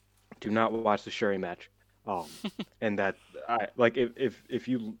 Do not watch the Shuri match. Um, and that I like if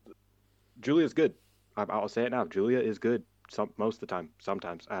you Julia's good. I'll say it now. Julia is good. Most of the time.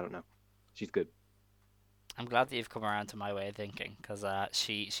 Sometimes I don't know. She's good. I'm glad that you've come around to my way of thinking, because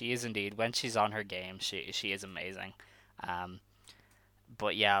she is indeed, when she's on her game, she is amazing. Um,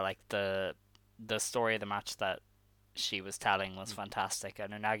 but yeah, like the story of the match that she was telling was fantastic,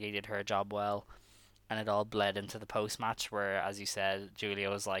 and Unagi did her job well, and it all bled into the post match where, as you said, Julia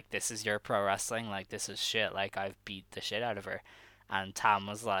was like, "This is your pro wrestling, like this is shit, like I've beat the shit out of her," and Tam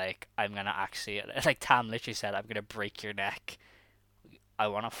was like, "I'm gonna actually," like Tam literally said, "I'm gonna break your neck. I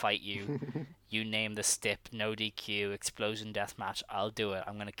want to fight you. You name the stip, no DQ, explosion death match. I'll do it.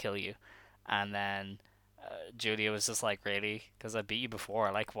 I'm gonna kill you." And then Julia was just like, "Really? Because I beat you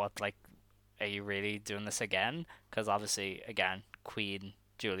before. Like what? Like, are you really doing this again?" Because obviously, again, Queen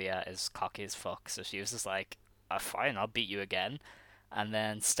Julia is cocky as fuck. So she was just like, "Fine, I'll beat you again." And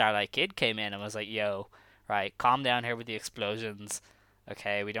then Starlight Kid came in and was like, "Yo, right, calm down here with the explosions.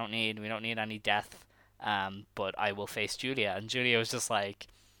 Okay, we don't need any death. But I will face Julia." And Julia was just like,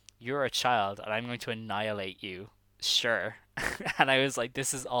 "You're a child, and I'm going to annihilate you." Sure. And I was like,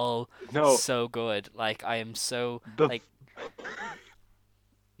 "This is all No, so good. Like, I am so the like."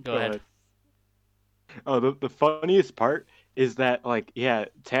 Go go ahead. ahead. Oh, the funniest part is that, like, yeah,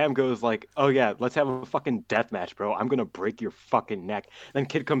 Tam goes like, "Oh yeah, let's have a fucking death match, bro. I'm gonna break your fucking neck." Then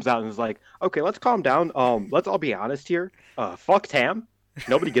Kid comes out and is like, "Okay, let's calm down. Let's all be honest here. Fuck Tam.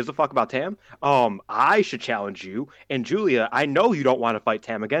 Nobody gives a fuck about Tam. I should challenge you. And Julia, I know you don't want to fight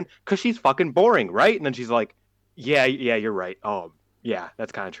Tam again because she's fucking boring, right?" And then she's like, "Yeah, yeah, you're right. Yeah,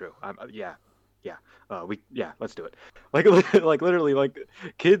 that's kind of true. Yeah, yeah. Yeah, let's do it." Like, like literally, like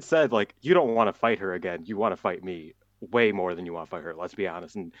Kid said, like, you don't want to fight her again. You want to fight me way more than you want to fight her. Let's be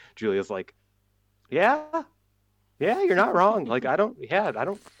honest. And Julia's like, yeah, yeah, you're not wrong. Like, I don't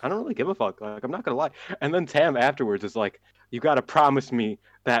really give a fuck. Like, I'm not gonna lie. And then Tam afterwards is like, you gotta promise me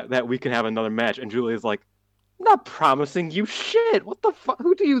that we can have another match. And Julia's like, "I'm not promising you shit. What the fuck?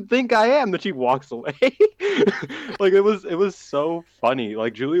 Who do you think I am?" That she walks away. Like, it was so funny.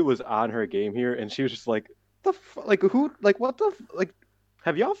 Like, Julia was on her game here, and she was just like, like, who, like, what the like,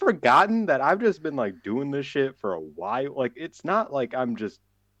 have y'all forgotten that I've just been like doing this shit for a while? Like, it's not like I'm just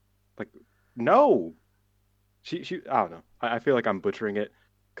like, no. She I don't know. I feel like I'm butchering it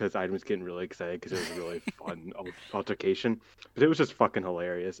because I was getting really excited because it was a really fun altercation, but it was just fucking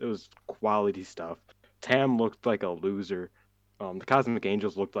hilarious. It was quality stuff. Tam looked like a loser. The Cosmic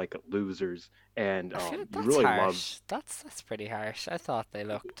Angels looked like losers, and I feel you that's really loved. harsh. That's pretty harsh. I thought they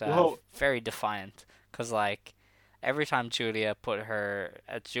looked Well, very defiant, cause like every time Julia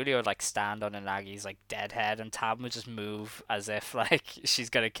would like stand on Inagi's like dead head, and Tam would just move as if like she's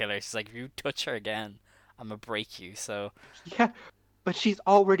gonna kill her. She's like, if you touch her again, I'm gonna break you. So Yeah, but she's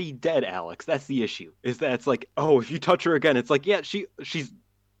already dead, Alex. That's the issue. Is that it's like, oh, if you touch her again, it's like, yeah, she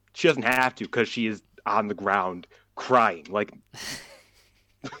doesn't have to because she is on the ground crying.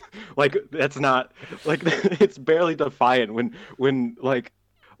 Like that's not like it's barely defiant when like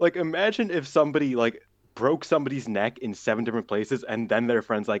imagine if somebody like broke somebody's neck in 7 different places and then their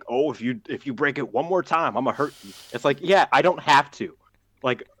friends like, oh, if you break it one more time, I'm gonna hurt you. It's like, yeah, I don't have to.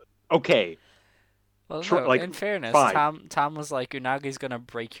 Like, okay, well, no. like In fairness, fine. Tam was like, Unagi's gonna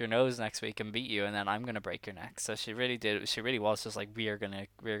break your nose next week and beat you, and then I'm gonna break your neck. So she really did. She really was just like, we're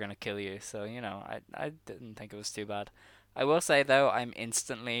gonna kill you. So I didn't think it was too bad. I will say though, I'm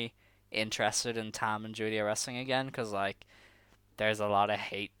instantly interested in Tam and Julia wrestling again because like there's a lot of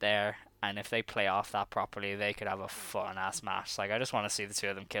hate there, and if they play off that properly, they could have a fun ass match. Like I just want to see the two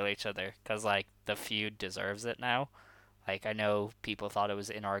of them kill each other because like the feud deserves it now. Like I know people thought it was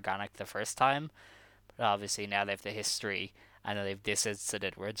inorganic the first time, but obviously now they have the history and they've distanced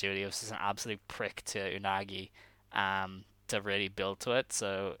it where Julia was just an absolute prick to Unagi, to really build to it.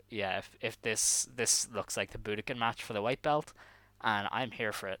 So yeah, if this looks like the Budokan match for the white belt, and I'm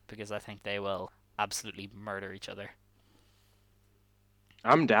here for it because I think they will absolutely murder each other.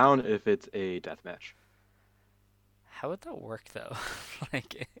 I'm down if it's a death match. How would that work though?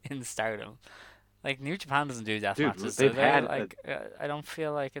 Like in Stardom, like New Japan doesn't do death Dude, matches, do they've they? had Like I don't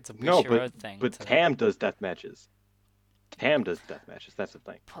feel like it's a no, Bushiroad thing but to. Tam does death matches. Tam does death matches. That's the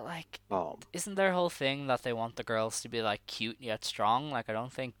thing. But like, Um, isn't their whole thing that they want the girls to be like cute yet strong? Like I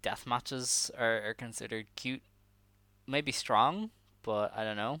don't think death matches are considered cute. Maybe strong, but I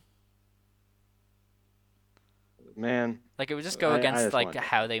don't know. man, Like it would just go I against just like want death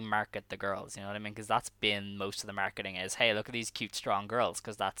how matches. they market the girls, you know what I mean? Because that's been most of the marketing is, hey, look at these cute, strong girls,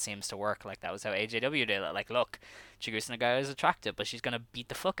 because that seems to work. Like that was how AJW did it. Like, look, Chigusa Nagaya is attractive, but she's gonna beat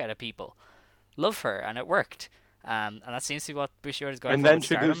the fuck out of people. Love her, and it worked. And that seems to be what Bushiroad is going And for then with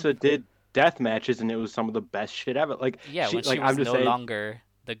Stardom. Chigusa did death matches, and it was some of the best shit ever. Like Yeah, when she like was I'm just no saying, longer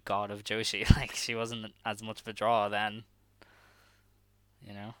the god of Joshi, like she wasn't as much of a draw then,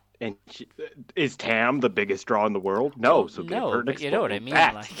 you know. and is Tam the biggest draw in the world? No, Well, so give her no, an but you know what I exploding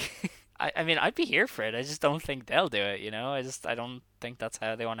mean. bat. Like, I mean, I'd be here for it. I just don't think they'll do it. You know, I don't think that's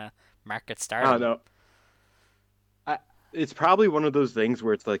how they want to market I don't Stardom. know. I, it's probably one of those things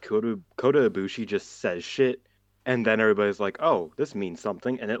where it's like Kota Ibushi just says shit, and then everybody's like, "Oh, this means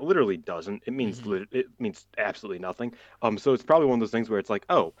something," and it literally doesn't. Hmm. It means absolutely nothing. So it's probably one of those things where it's like,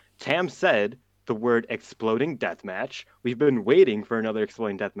 "Oh, Tam said the word exploding deathmatch. We've been waiting for another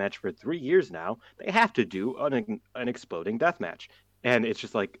exploding deathmatch for 3 years now. They have to do an exploding deathmatch." And it's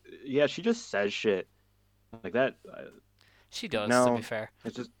just like, yeah, she just says shit like that. She does, to be No, fair.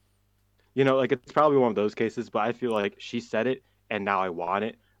 it's just like it's probably one of those cases, but I feel like she said it and now I want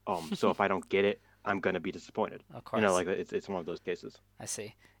it. So if I don't get it, I'm gonna be disappointed. Of course, Like it's one of those cases. I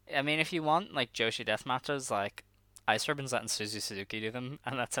see. I mean, if you want like Joshi death matches, like Ice Ribbon's letting Suzu Suzuki do them,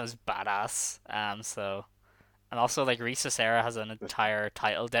 and that sounds badass. So and also like Risa Sarah has an entire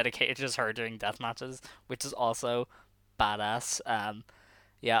title dedicated to just her doing death matches, which is also badass.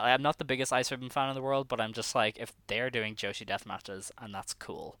 Yeah, I'm not the biggest Ice Ribbon fan in the world, but I'm just like, if they're doing Joshi death matches, and that's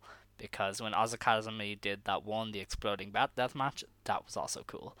cool. Because when Ozakazumi did that one, the exploding bat death match, that was also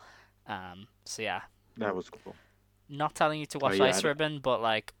cool. So yeah, That was cool. not telling you to Oh watch yeah, Ice Ribbon, but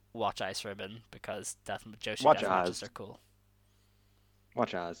like watch Ice Ribbon because Joshi watch death matches Oz, are cool.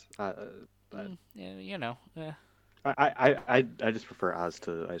 watch Oz. But Yeah, you know. Yeah. I just prefer Oz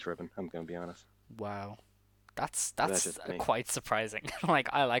to Ice Ribbon. I'm gonna be honest. Wow. That's That's that's just me. quite surprising. Like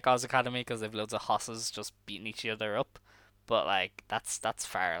I like Oz Academy because they've loads of hosses just beating each other up, but like that's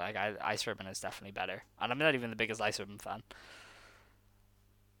fair. Like Ice Ribbon is definitely better, and I'm not even the biggest Ice Ribbon fan.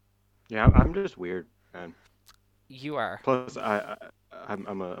 Yeah, I'm just weird, man. You are. Plus,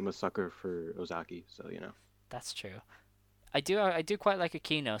 I'm a sucker for Ozaki, so That's true. I do quite like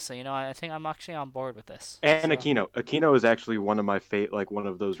Akino, so I think I'm actually on board with this. And So Aquino is actually one of my like one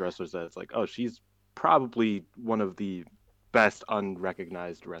of those wrestlers that's like, oh, she's probably one of the best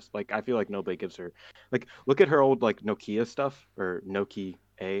unrecognized wrestlers. Like I feel like nobody gives her like look at her old like Nokia stuff or Nokia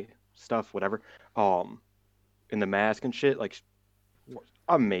A stuff, whatever. Um, in the mask and shit, like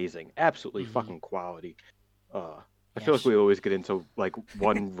amazing, absolutely hmm fucking quality. Uh, I yeah, feel like we always get into like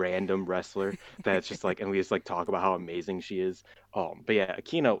one random wrestler that's just like, and we just like talk about how amazing she is. But yeah,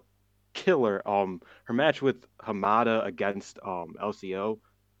 Aquino, killer. Her match with Hamada against LCO,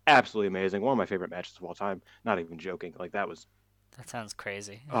 absolutely amazing. One of my favorite matches of all time. Not even joking. Like that was That sounds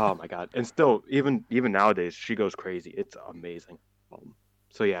crazy. Oh my god! And still, even nowadays, she goes crazy. It's amazing.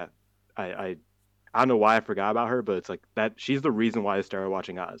 So yeah, I I don't know why I forgot about her, but it's like that. She's the reason why I started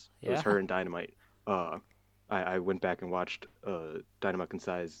watching Oz. It was Yeah. her and Dynamite. Uh, I went back and watched Dynamite and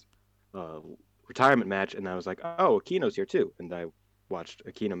Sai's uh retirement match, and I was like, oh, Akino's here too. And I watched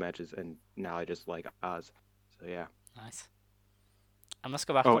Akino matches, and now I just like Oz. So yeah. Nice. I must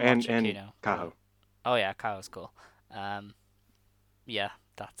go back Oh, and watch and Akino. Kaho. Oh yeah, Kao's cool. Um, yeah,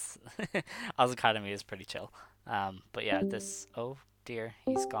 that's Oz Academy is pretty chill. But yeah, this. Oh dear,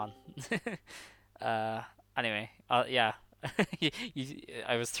 he's gone. uh, anyway, yeah,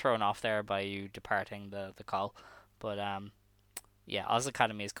 I was thrown off there by you departing the call, but yeah, Oz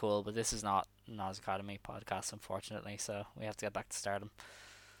Academy is cool, but this is not an Oz Academy podcast, unfortunately. So we have to get back to Stardom.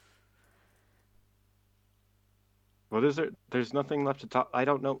 What is there? There's nothing left to talk. I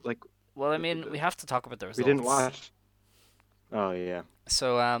don't know. Like Well, I mean, we have to talk about the we didn't results. watch. Oh yeah.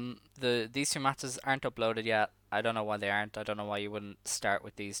 So these two matches aren't uploaded yet. I don't know why they aren't. I don't know why you wouldn't start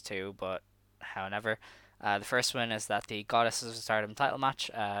with these two, but however, the first one is that the Goddesses of Stardom title match,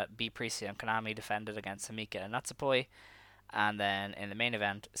 Bea Priestley and Konami defended against Himika and Natsupoi, and then in the main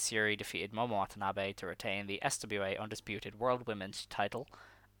event, Syuri defeated Momo Watanabe to retain the SWA Undisputed World Women's title.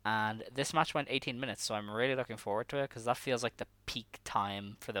 And this match went 18 minutes, so I'm really looking forward to it because that feels like the peak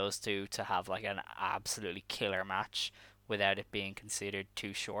time for those two to have like an absolutely killer match without it being considered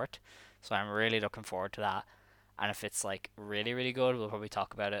too short. So I'm really looking forward to that. And if it's like really, really good, we'll probably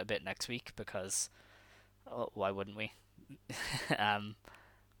talk about it a bit next week because why wouldn't we? um,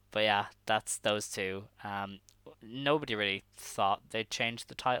 but yeah, that's those two. Nobody really thought they'd change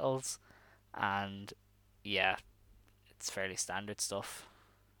the titles, and yeah, it's fairly standard stuff.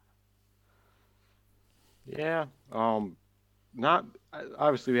 Yeah. Not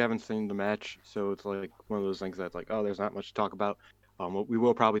obviously we haven't seen the match, so it's like one of those things that's like, oh, there's not much to talk about. We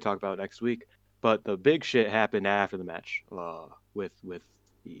will probably talk about it next week. But the big shit happened after the match, with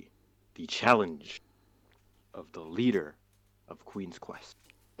the challenge of the leader of Queen's Quest.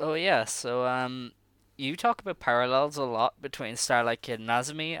 Oh yeah, so you talk about parallels a lot between Starlight Kid and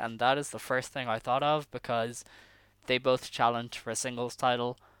Nazumi, and that is the first thing I thought of because they both challenged for a singles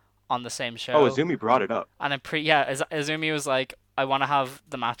title on the same Oh, show. Azumi brought it up. And Azumi was like, I want to have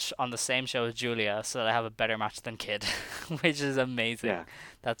the match on the same show as Julia so that I have a better match than Kid, which is amazing. Yeah.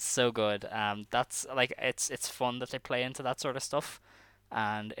 That's so good. That's like it's fun that they play into that sort of stuff,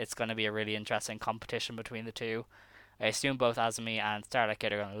 and it's going to be a really interesting competition between the two. I assume both Azumi and Starlight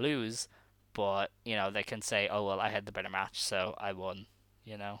Kid are going to lose, but you know they can say, "Oh well, I had the better match, so I won,"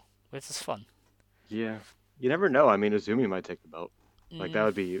 you know, which is fun. Yeah. You never know. I mean, Azumi might take the belt. Like that Mm.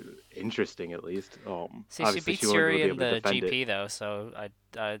 would be interesting at least. See, she Obviously beat she won't really Suri be in able to the defend it. GP though, so I'd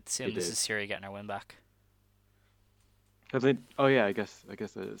She assume this did. is Suri getting her win back. Oh yeah, I guess it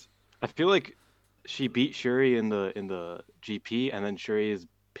is. I feel like she beat Shuri in the GP, and then Shuri has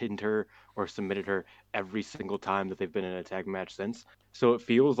pinned her or submitted her every single time that they've been in a tag match since. So it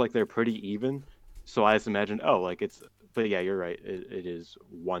feels like they're pretty even. So I just imagine, oh, like it's. But yeah, you're right. It is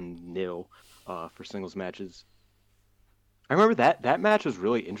 1-0 for singles matches. I remember that match was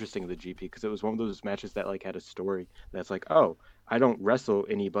really interesting in the GP because it was one of those matches that like had a story that's like, oh, I don't wrestle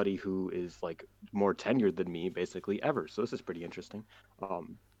anybody who is like more tenured than me basically ever. So this is pretty interesting.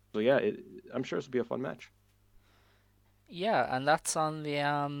 Um, so yeah, I'm sure this will be a fun match. Yeah, and that's on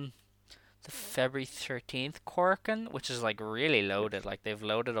the February 13th Corkin, which is like really loaded. Yes. Like they've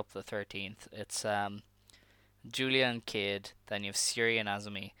loaded up the 13th. It's Julia and Kid, then you have Siri and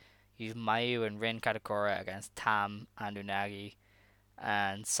Azumi. You have Mayu and Rin Katakura against Tam and Unagi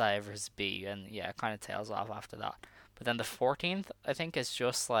and Sai versus B, and yeah, it kind of tails off after that. But then the 14th, I think, is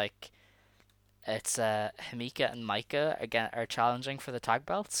just like it's Himika and Micah again are challenging for the tag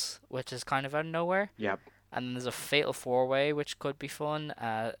belts, which is kind of out of nowhere. Yep. And then there's a fatal four way, which could be fun.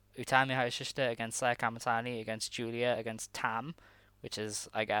 Utami Hayashishita against Saya Kamatani against Julia against Tam, which is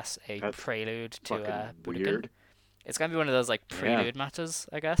I guess a That's prelude to fucking Budokan. weird. It's gonna be one of those like Yeah. prelude matches,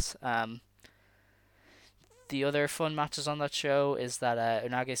 I guess. The other fun matches on that show is that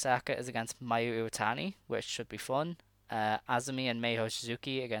Unagi Saka is against Mayu Iwatani, which should be fun. Azumi and Meiho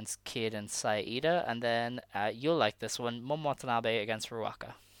Suzuki against Kid and Saida, and then you'll like this one, Momo Watanabe against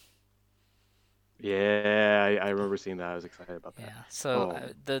Ruaka. Yeah, I remember seeing that. I was excited about that. Yeah, so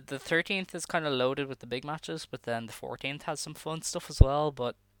Um, the 13th is kind of loaded with the big matches, but then the 14th has some fun stuff as well,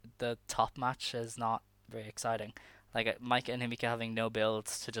 but the top match is not very exciting. Like Micah and Himika having no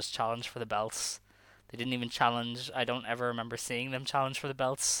builds to just challenge for the belts. They didn't even challenge. I don't ever remember seeing them challenge for the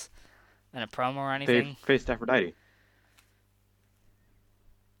belts in a promo or they anything. faced Aphrodite.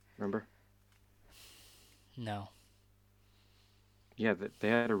 Remember? No. Yeah, they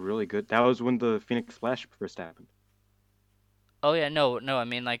had a really good. That was when the Phoenix Splash first happened. Oh yeah, no, I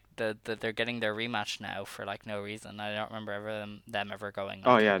mean like they're getting their rematch now for like no reason. I don't remember them ever going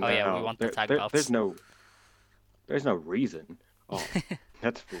Oh like, yeah, oh yeah, we no, want the tag there's belts. no reason. Oh,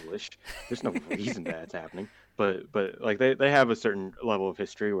 that's foolish. There's no reason that's happening. But like they have a certain level of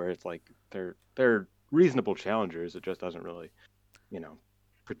history where it's like they're reasonable challengers. It just doesn't really, you know,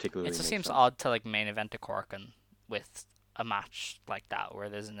 It particularly just make seems sense. odd to like main event a Corkin with a match like that where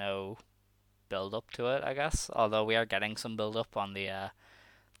there's no build up to it, I guess. Although we are getting some build up on the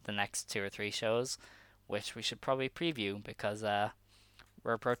next 2 or 3 shows, which we should probably preview because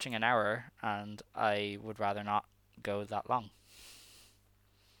we're approaching an hour and I would rather not go that long.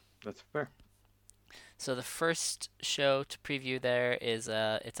 That's fair. So the first show to preview there is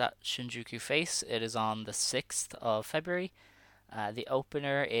it's at Shinjuku Face. It is on the 6th of February. The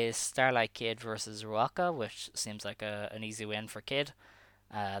opener is Starlight Kid versus Ruaka, which seems like an easy win for Kid.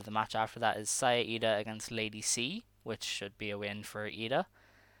 The match after that is Saya Ida against Lady C, which should be a win for Ida.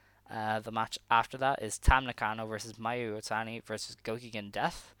 The match after that is Tam Nakano versus Mayu Otani versus Gokigen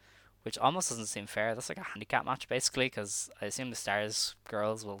Death, which almost doesn't seem fair. That's like a handicap match basically, because I assume the Stars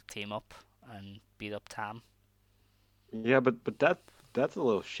girls will team up and beat up Tam. Yeah, but that's a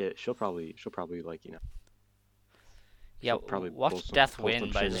little shit. She'll probably like Yeah, she'll probably watch Death pull some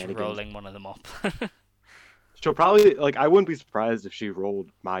win by just shenanigans. rolling one of them up. She'll probably like I wouldn't be surprised if she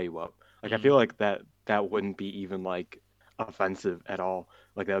rolled Mayu up. Like I Mm. feel like that wouldn't be even like offensive at all.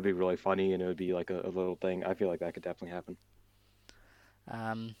 Like that would be really funny and it would be like a little thing. I feel like that could definitely happen.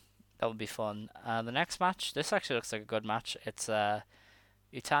 Um, that would be fun. The next match, this actually looks like a good match. It's Utami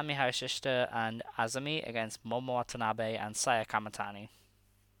Hayashishita and Azumi against Momo Watanabe and Saya Kamatani.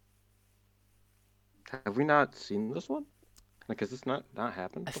 Have we not seen this one? Like has this not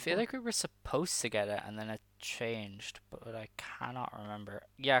happened I feel before? like we were supposed to get it and then it changed, but I cannot remember.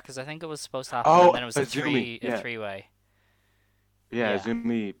 Yeah, because I think it was supposed to happen and Oh, then it was Azumi. a Yeah. three way. Yeah, Yeah.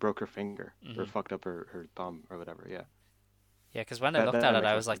 Azumi broke her finger or Mhm. fucked up her thumb or whatever. Yeah. Yeah, because when I That looked that at it, makes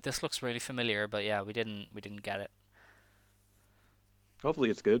I sense was then. like, this looks really familiar, but yeah, we didn't get it. Hopefully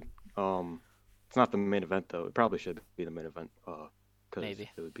it's good. It's not the main event though. It probably should be the main event. Because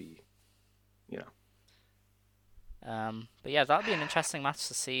Maybe. it would be, you know. But yeah, that'll be an interesting match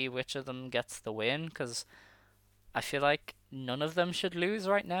to see which of them gets the win, because I feel like none of them should lose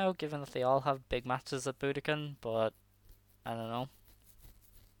right now, given that they all have big matches at Budokan. But I don't know.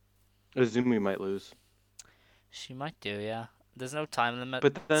 Azumi might lose. She might do, yeah. There's no time limit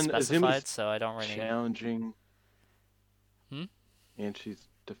But then specified, Azumi's so I don't really. challenging Hmm? and she's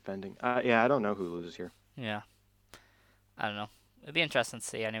defending. Yeah, I don't know who loses here. Yeah, I don't know. It'd be interesting to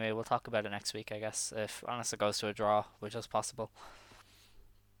see. Anyway, we'll talk about it next week, I guess. If unless it goes to a draw, which is possible.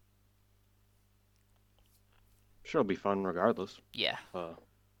 Sure, it'll be fun regardless. Yeah. Uh,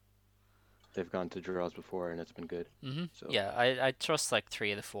 they've gone to draws before and it's been good. So Yeah, I trust like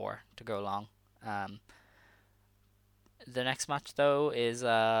 3 of the 4 to go along. Um, the next match though is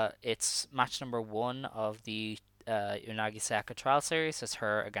it's match number 1 of the Unagi Sayaka trial series. It's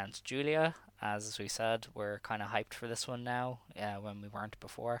her against Julia. As we said, we're kind of hyped for this one now. When we weren't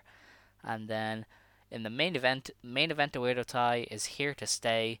before. And then in the main event Oedo Tai is here to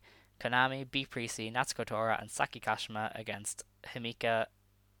stay. Konami, B Priestley, Natsuko Tora, and Saki Kashima against Himika,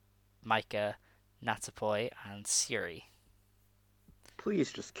 Maika, Natsupoi, and Siri.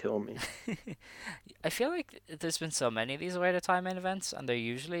 please just kill me. I feel like there's been so many of these Away to Time main events, and they're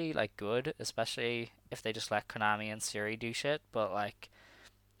usually like good, especially if they just let Konami and Siri do shit. But like,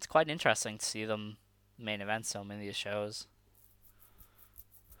 it's quite interesting to see them main event so many of these shows.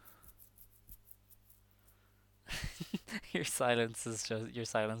 Your silence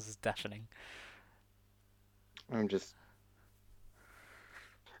is deafening. I'm just.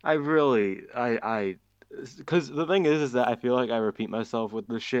 I really. Because the thing is that I feel like I repeat myself with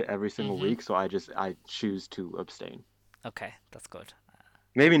this shit every single Mhm. week, so I choose to abstain. Okay, that's good.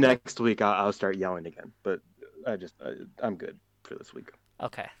 Maybe next week I'll start yelling again, but I'm good for this week.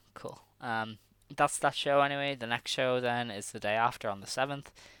 Okay, cool. That's that show anyway. The next show then is the day after on the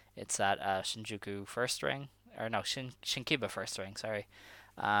 7th. It's at Shinjuku First Ring, or no, Shinkiba First Ring. Sorry.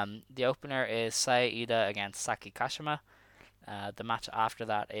 The opener is Saya Ida against Saki Kashima. The match after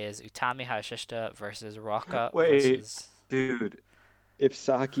that is Utami Hayashishita versus Roka Wait, versus. dude, if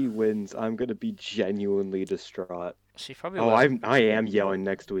Saki wins, I'm gonna be genuinely distraught. She probably Oh, will. I am yelling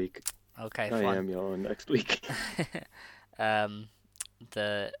next week. Okay, I fun. am yelling next week. um,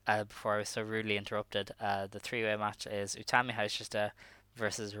 the Before I was so rudely interrupted, the 3-way match is Utami Hayashishita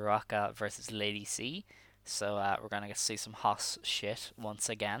versus Roka versus Lady C. So we're gonna get to see some Hoss shit once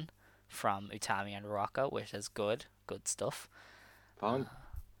again from Utami and Roka, which is good stuff. Fun.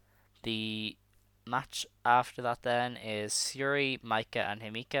 The match after that then is Suri, Maika, and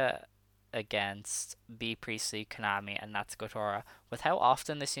Himika against B Priestley, Konami, and Natsuko Tora. With how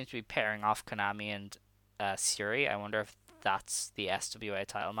often they seem to be pairing off Konami and Suri, I wonder if that's the SWA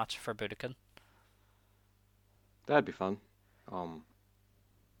title match for Budokan. That'd be fun.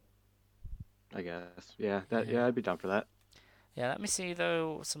 I guess. Yeah. Yeah. I'd be down for that. Yeah, let me see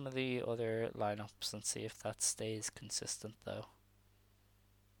though some of the other lineups and see if that stays consistent though.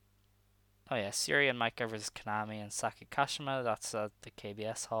 Oh yeah, Siri and Mike versus Konami and Saki Kashima. That's at the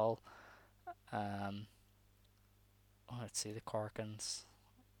KBS Hall. Let's see the Corkins.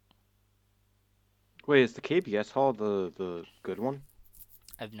 Wait, is the KBS Hall the good one?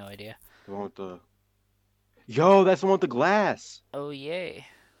 I have no idea. The one with the. Yo, that's the one with the glass. Oh yay!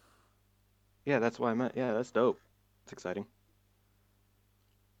 Yeah, that's what I meant. Yeah, that's dope. It's exciting.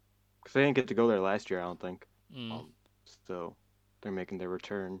 Because they didn't get to go there last year, I don't think. So they're making their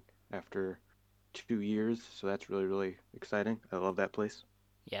return after 2 years. So that's really, really exciting. I love that place.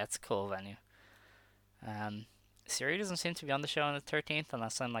 Yeah, it's a cool venue. Siri doesn't seem to be on the show on the 13th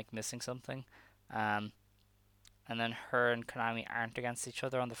unless I'm like missing something. And then her and Konami aren't against each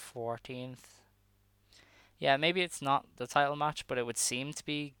other on the 14th. Yeah, maybe it's not the title match, but it would seem to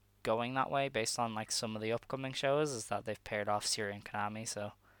be going that way based on like some of the upcoming shows, is that they've paired off Siri and Konami.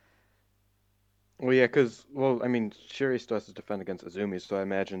 So Well, yeah, because, I mean, Shiri still has to defend against Azumi, so I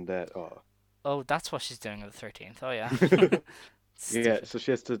imagine that. oh, that's what she's doing on the 13th. Oh yeah. Yeah, so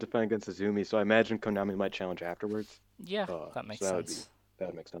she has to defend against Azumi, so I imagine Konami might challenge afterwards. Yeah, that makes sense. That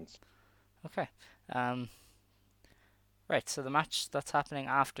would make sense. Okay. Right, so the match that's happening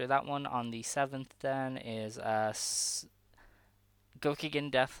after that one on the 7th then is Gokigen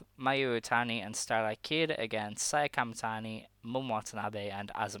Death, Mayu Utani, and Starlight Kid against Saya Kamitani, Momo Watanabe,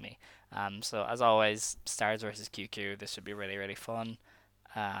 and Azumi. So as always, Stars versus QQ. This should be really, really fun.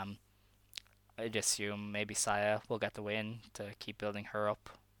 I'd assume maybe Saya will get the win to keep building her up.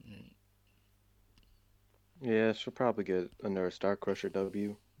 Yeah, she'll probably get another Star Crusher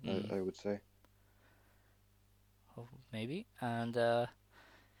W, I would say. Oh, maybe. And the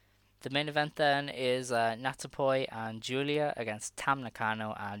main event then is Natsupoi and Julia against Tam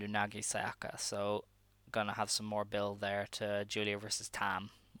Nakano and Unagi Sayaka. So gonna have some more build there to Julia versus Tam,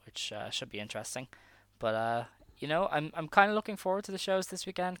 which should be interesting. But I'm kind of looking forward to the shows this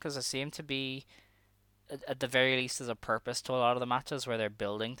weekend because there seem to be, at the very least, there's a purpose to a lot of the matches where they're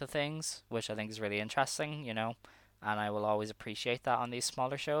building to things, which I think is really interesting. And I will always appreciate that on these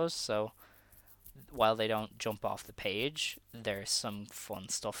smaller shows. So while they don't jump off the page, there's some fun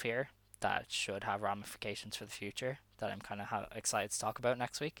stuff here that should have ramifications for the future that I'm kind of excited to talk about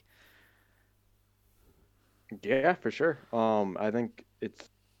next week. Yeah, for sure. I think it's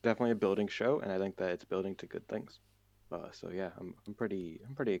definitely a building show, and I think that it's building to good things. So yeah, I'm pretty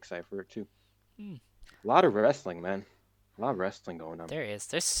excited for it too. A lot of wrestling, man. A lot of wrestling going on. There is.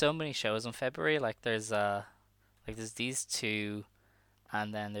 There's so many shows in February. There's these two,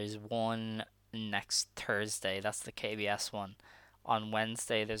 and then there's one next Thursday. That's the KBS one. On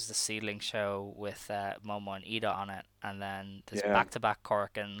Wednesday, there's the Seedling show with Momo and Ida on it, and then there's back-to-back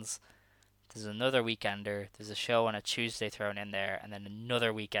Corkins. There's another weekender. There's a show on a Tuesday thrown in there, and then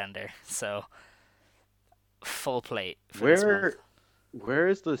another weekender. So full plate for this month. Where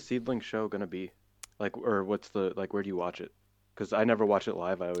is the Seedling show gonna be? Or what's where do you watch it? Because I never watch it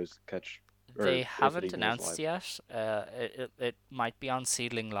live. I always catch. They haven't announced yet. It might be on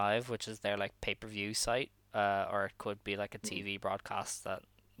Seedling Live, which is their pay-per-view site, or it could be a TV broadcast that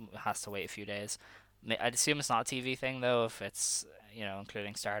has to wait a few days. I'd assume it's not a TV thing though, if it's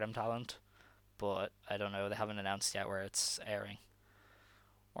including Stardom talent, but I don't know. They haven't announced yet where it's airing,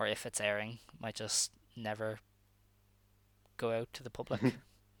 or if it's airing, it might just never go out to the public.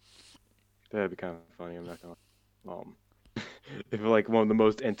 That'd be kind of funny. I'm not gonna. If one of the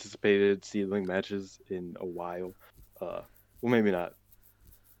most anticipated Seedling matches in a while, well, maybe not.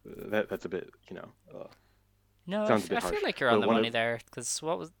 That's a bit, No, sounds a bit I feel harsh. like you're on But the one money of- there, because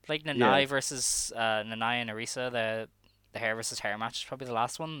what was Nanai versus Nanai and Arisa, the hair versus hair match is probably the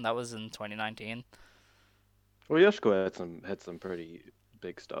last one. That was in 2019. Well, Yoshiko had some pretty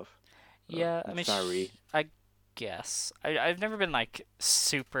big stuff. Yeah, I mean, Sari. I guess I've never been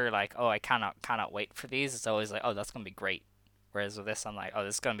super oh, I cannot wait for these. It's always oh, that's gonna be great. Whereas with this, I'm oh,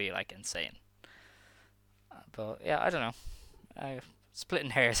 this is gonna be insane. But yeah, I don't know. I'm splitting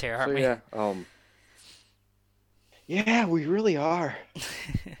hairs here, aren't we? Yeah, yeah, we really are.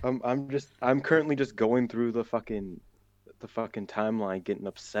 I'm currently just going through the fucking timeline, getting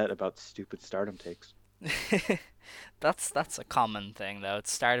upset about stupid Stardom takes. That's a common thing though.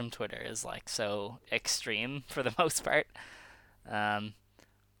 Stardom Twitter is so extreme for the most part. Um,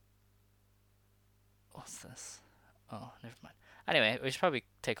 what's this? Oh, never mind. Anyway, we should probably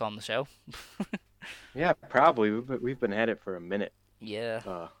take on the show. Yeah, probably. We've been at it for a minute. Yeah.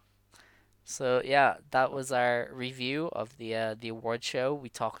 Uh, So yeah, that was our review of the award show. We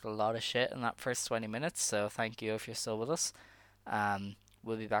talked a lot of shit in that first 20 minutes, so thank you if you're still with us.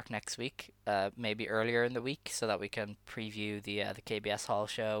 We'll be back next week, maybe earlier in the week, so that we can preview the KBS Hall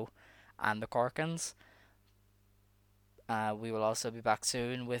show and the Corkins. We will also be back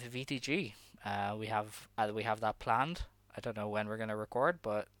soon with VTG. We have that planned. I don't know when we're gonna record,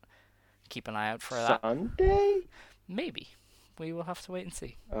 but keep an eye out for that. Sunday? Maybe we will have to wait and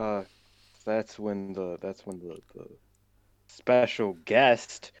see. That's when the special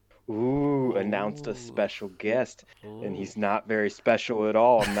guest announced a Ooh. special guest, and Ooh. he's not very special at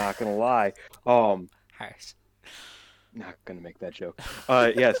all. I'm not gonna lie. Harsh. Not gonna make that joke.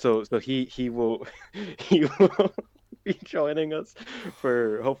 Yeah. So he will he will be joining us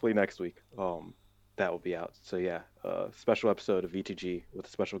for hopefully next week. That will be out. So yeah, special episode of VTG with a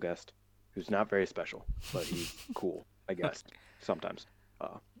special guest who's not very special, but he's cool, I guess, sometimes.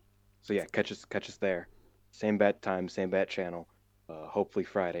 So yeah, catch us there. Same bat time, same bat channel. Hopefully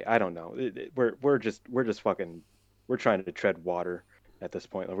Friday. I don't know. We're just fucking we're trying to tread water at this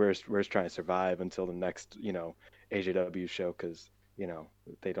point. Like, we're just trying to survive until the next AJW show, because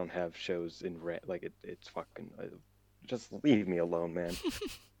they don't have shows in like it's fucking just leave me alone, man.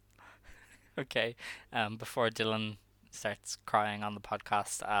 Okay. Before Dylan starts crying on the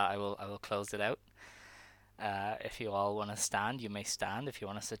podcast, I will close it out. If you all want to stand, you may stand. If you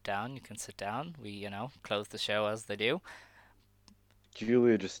want to sit down, you can sit down. We, close the show as they do.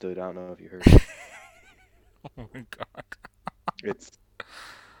 Julia just stood. I don't know if you heard. Oh my god.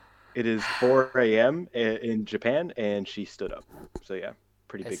 It is 4 a.m. in Japan, and she stood up. So yeah,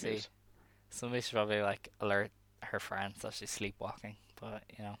 pretty I big see. news. Somebody should probably alert her friends that she's sleepwalking, but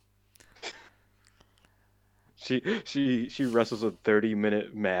She wrestles a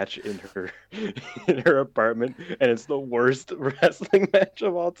 30-minute match in her apartment, and it's the worst wrestling match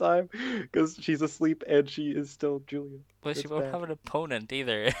of all time because she's asleep and she is still Julia. Well, she It's won't bad. have an opponent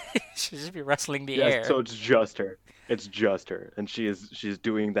either. She'll just be wrestling the Yeah, air. so it's just her. It's just her, and she's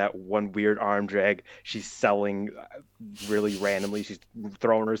doing that one weird arm drag. She's selling really randomly. She's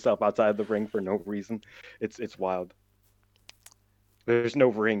throwing herself outside the ring for no reason. It's wild. There's no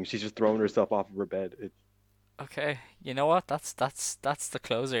ring. She's just throwing herself off of her bed. Okay, you know what? That's the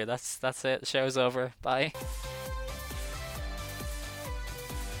closer. That's it. Show's over. Bye.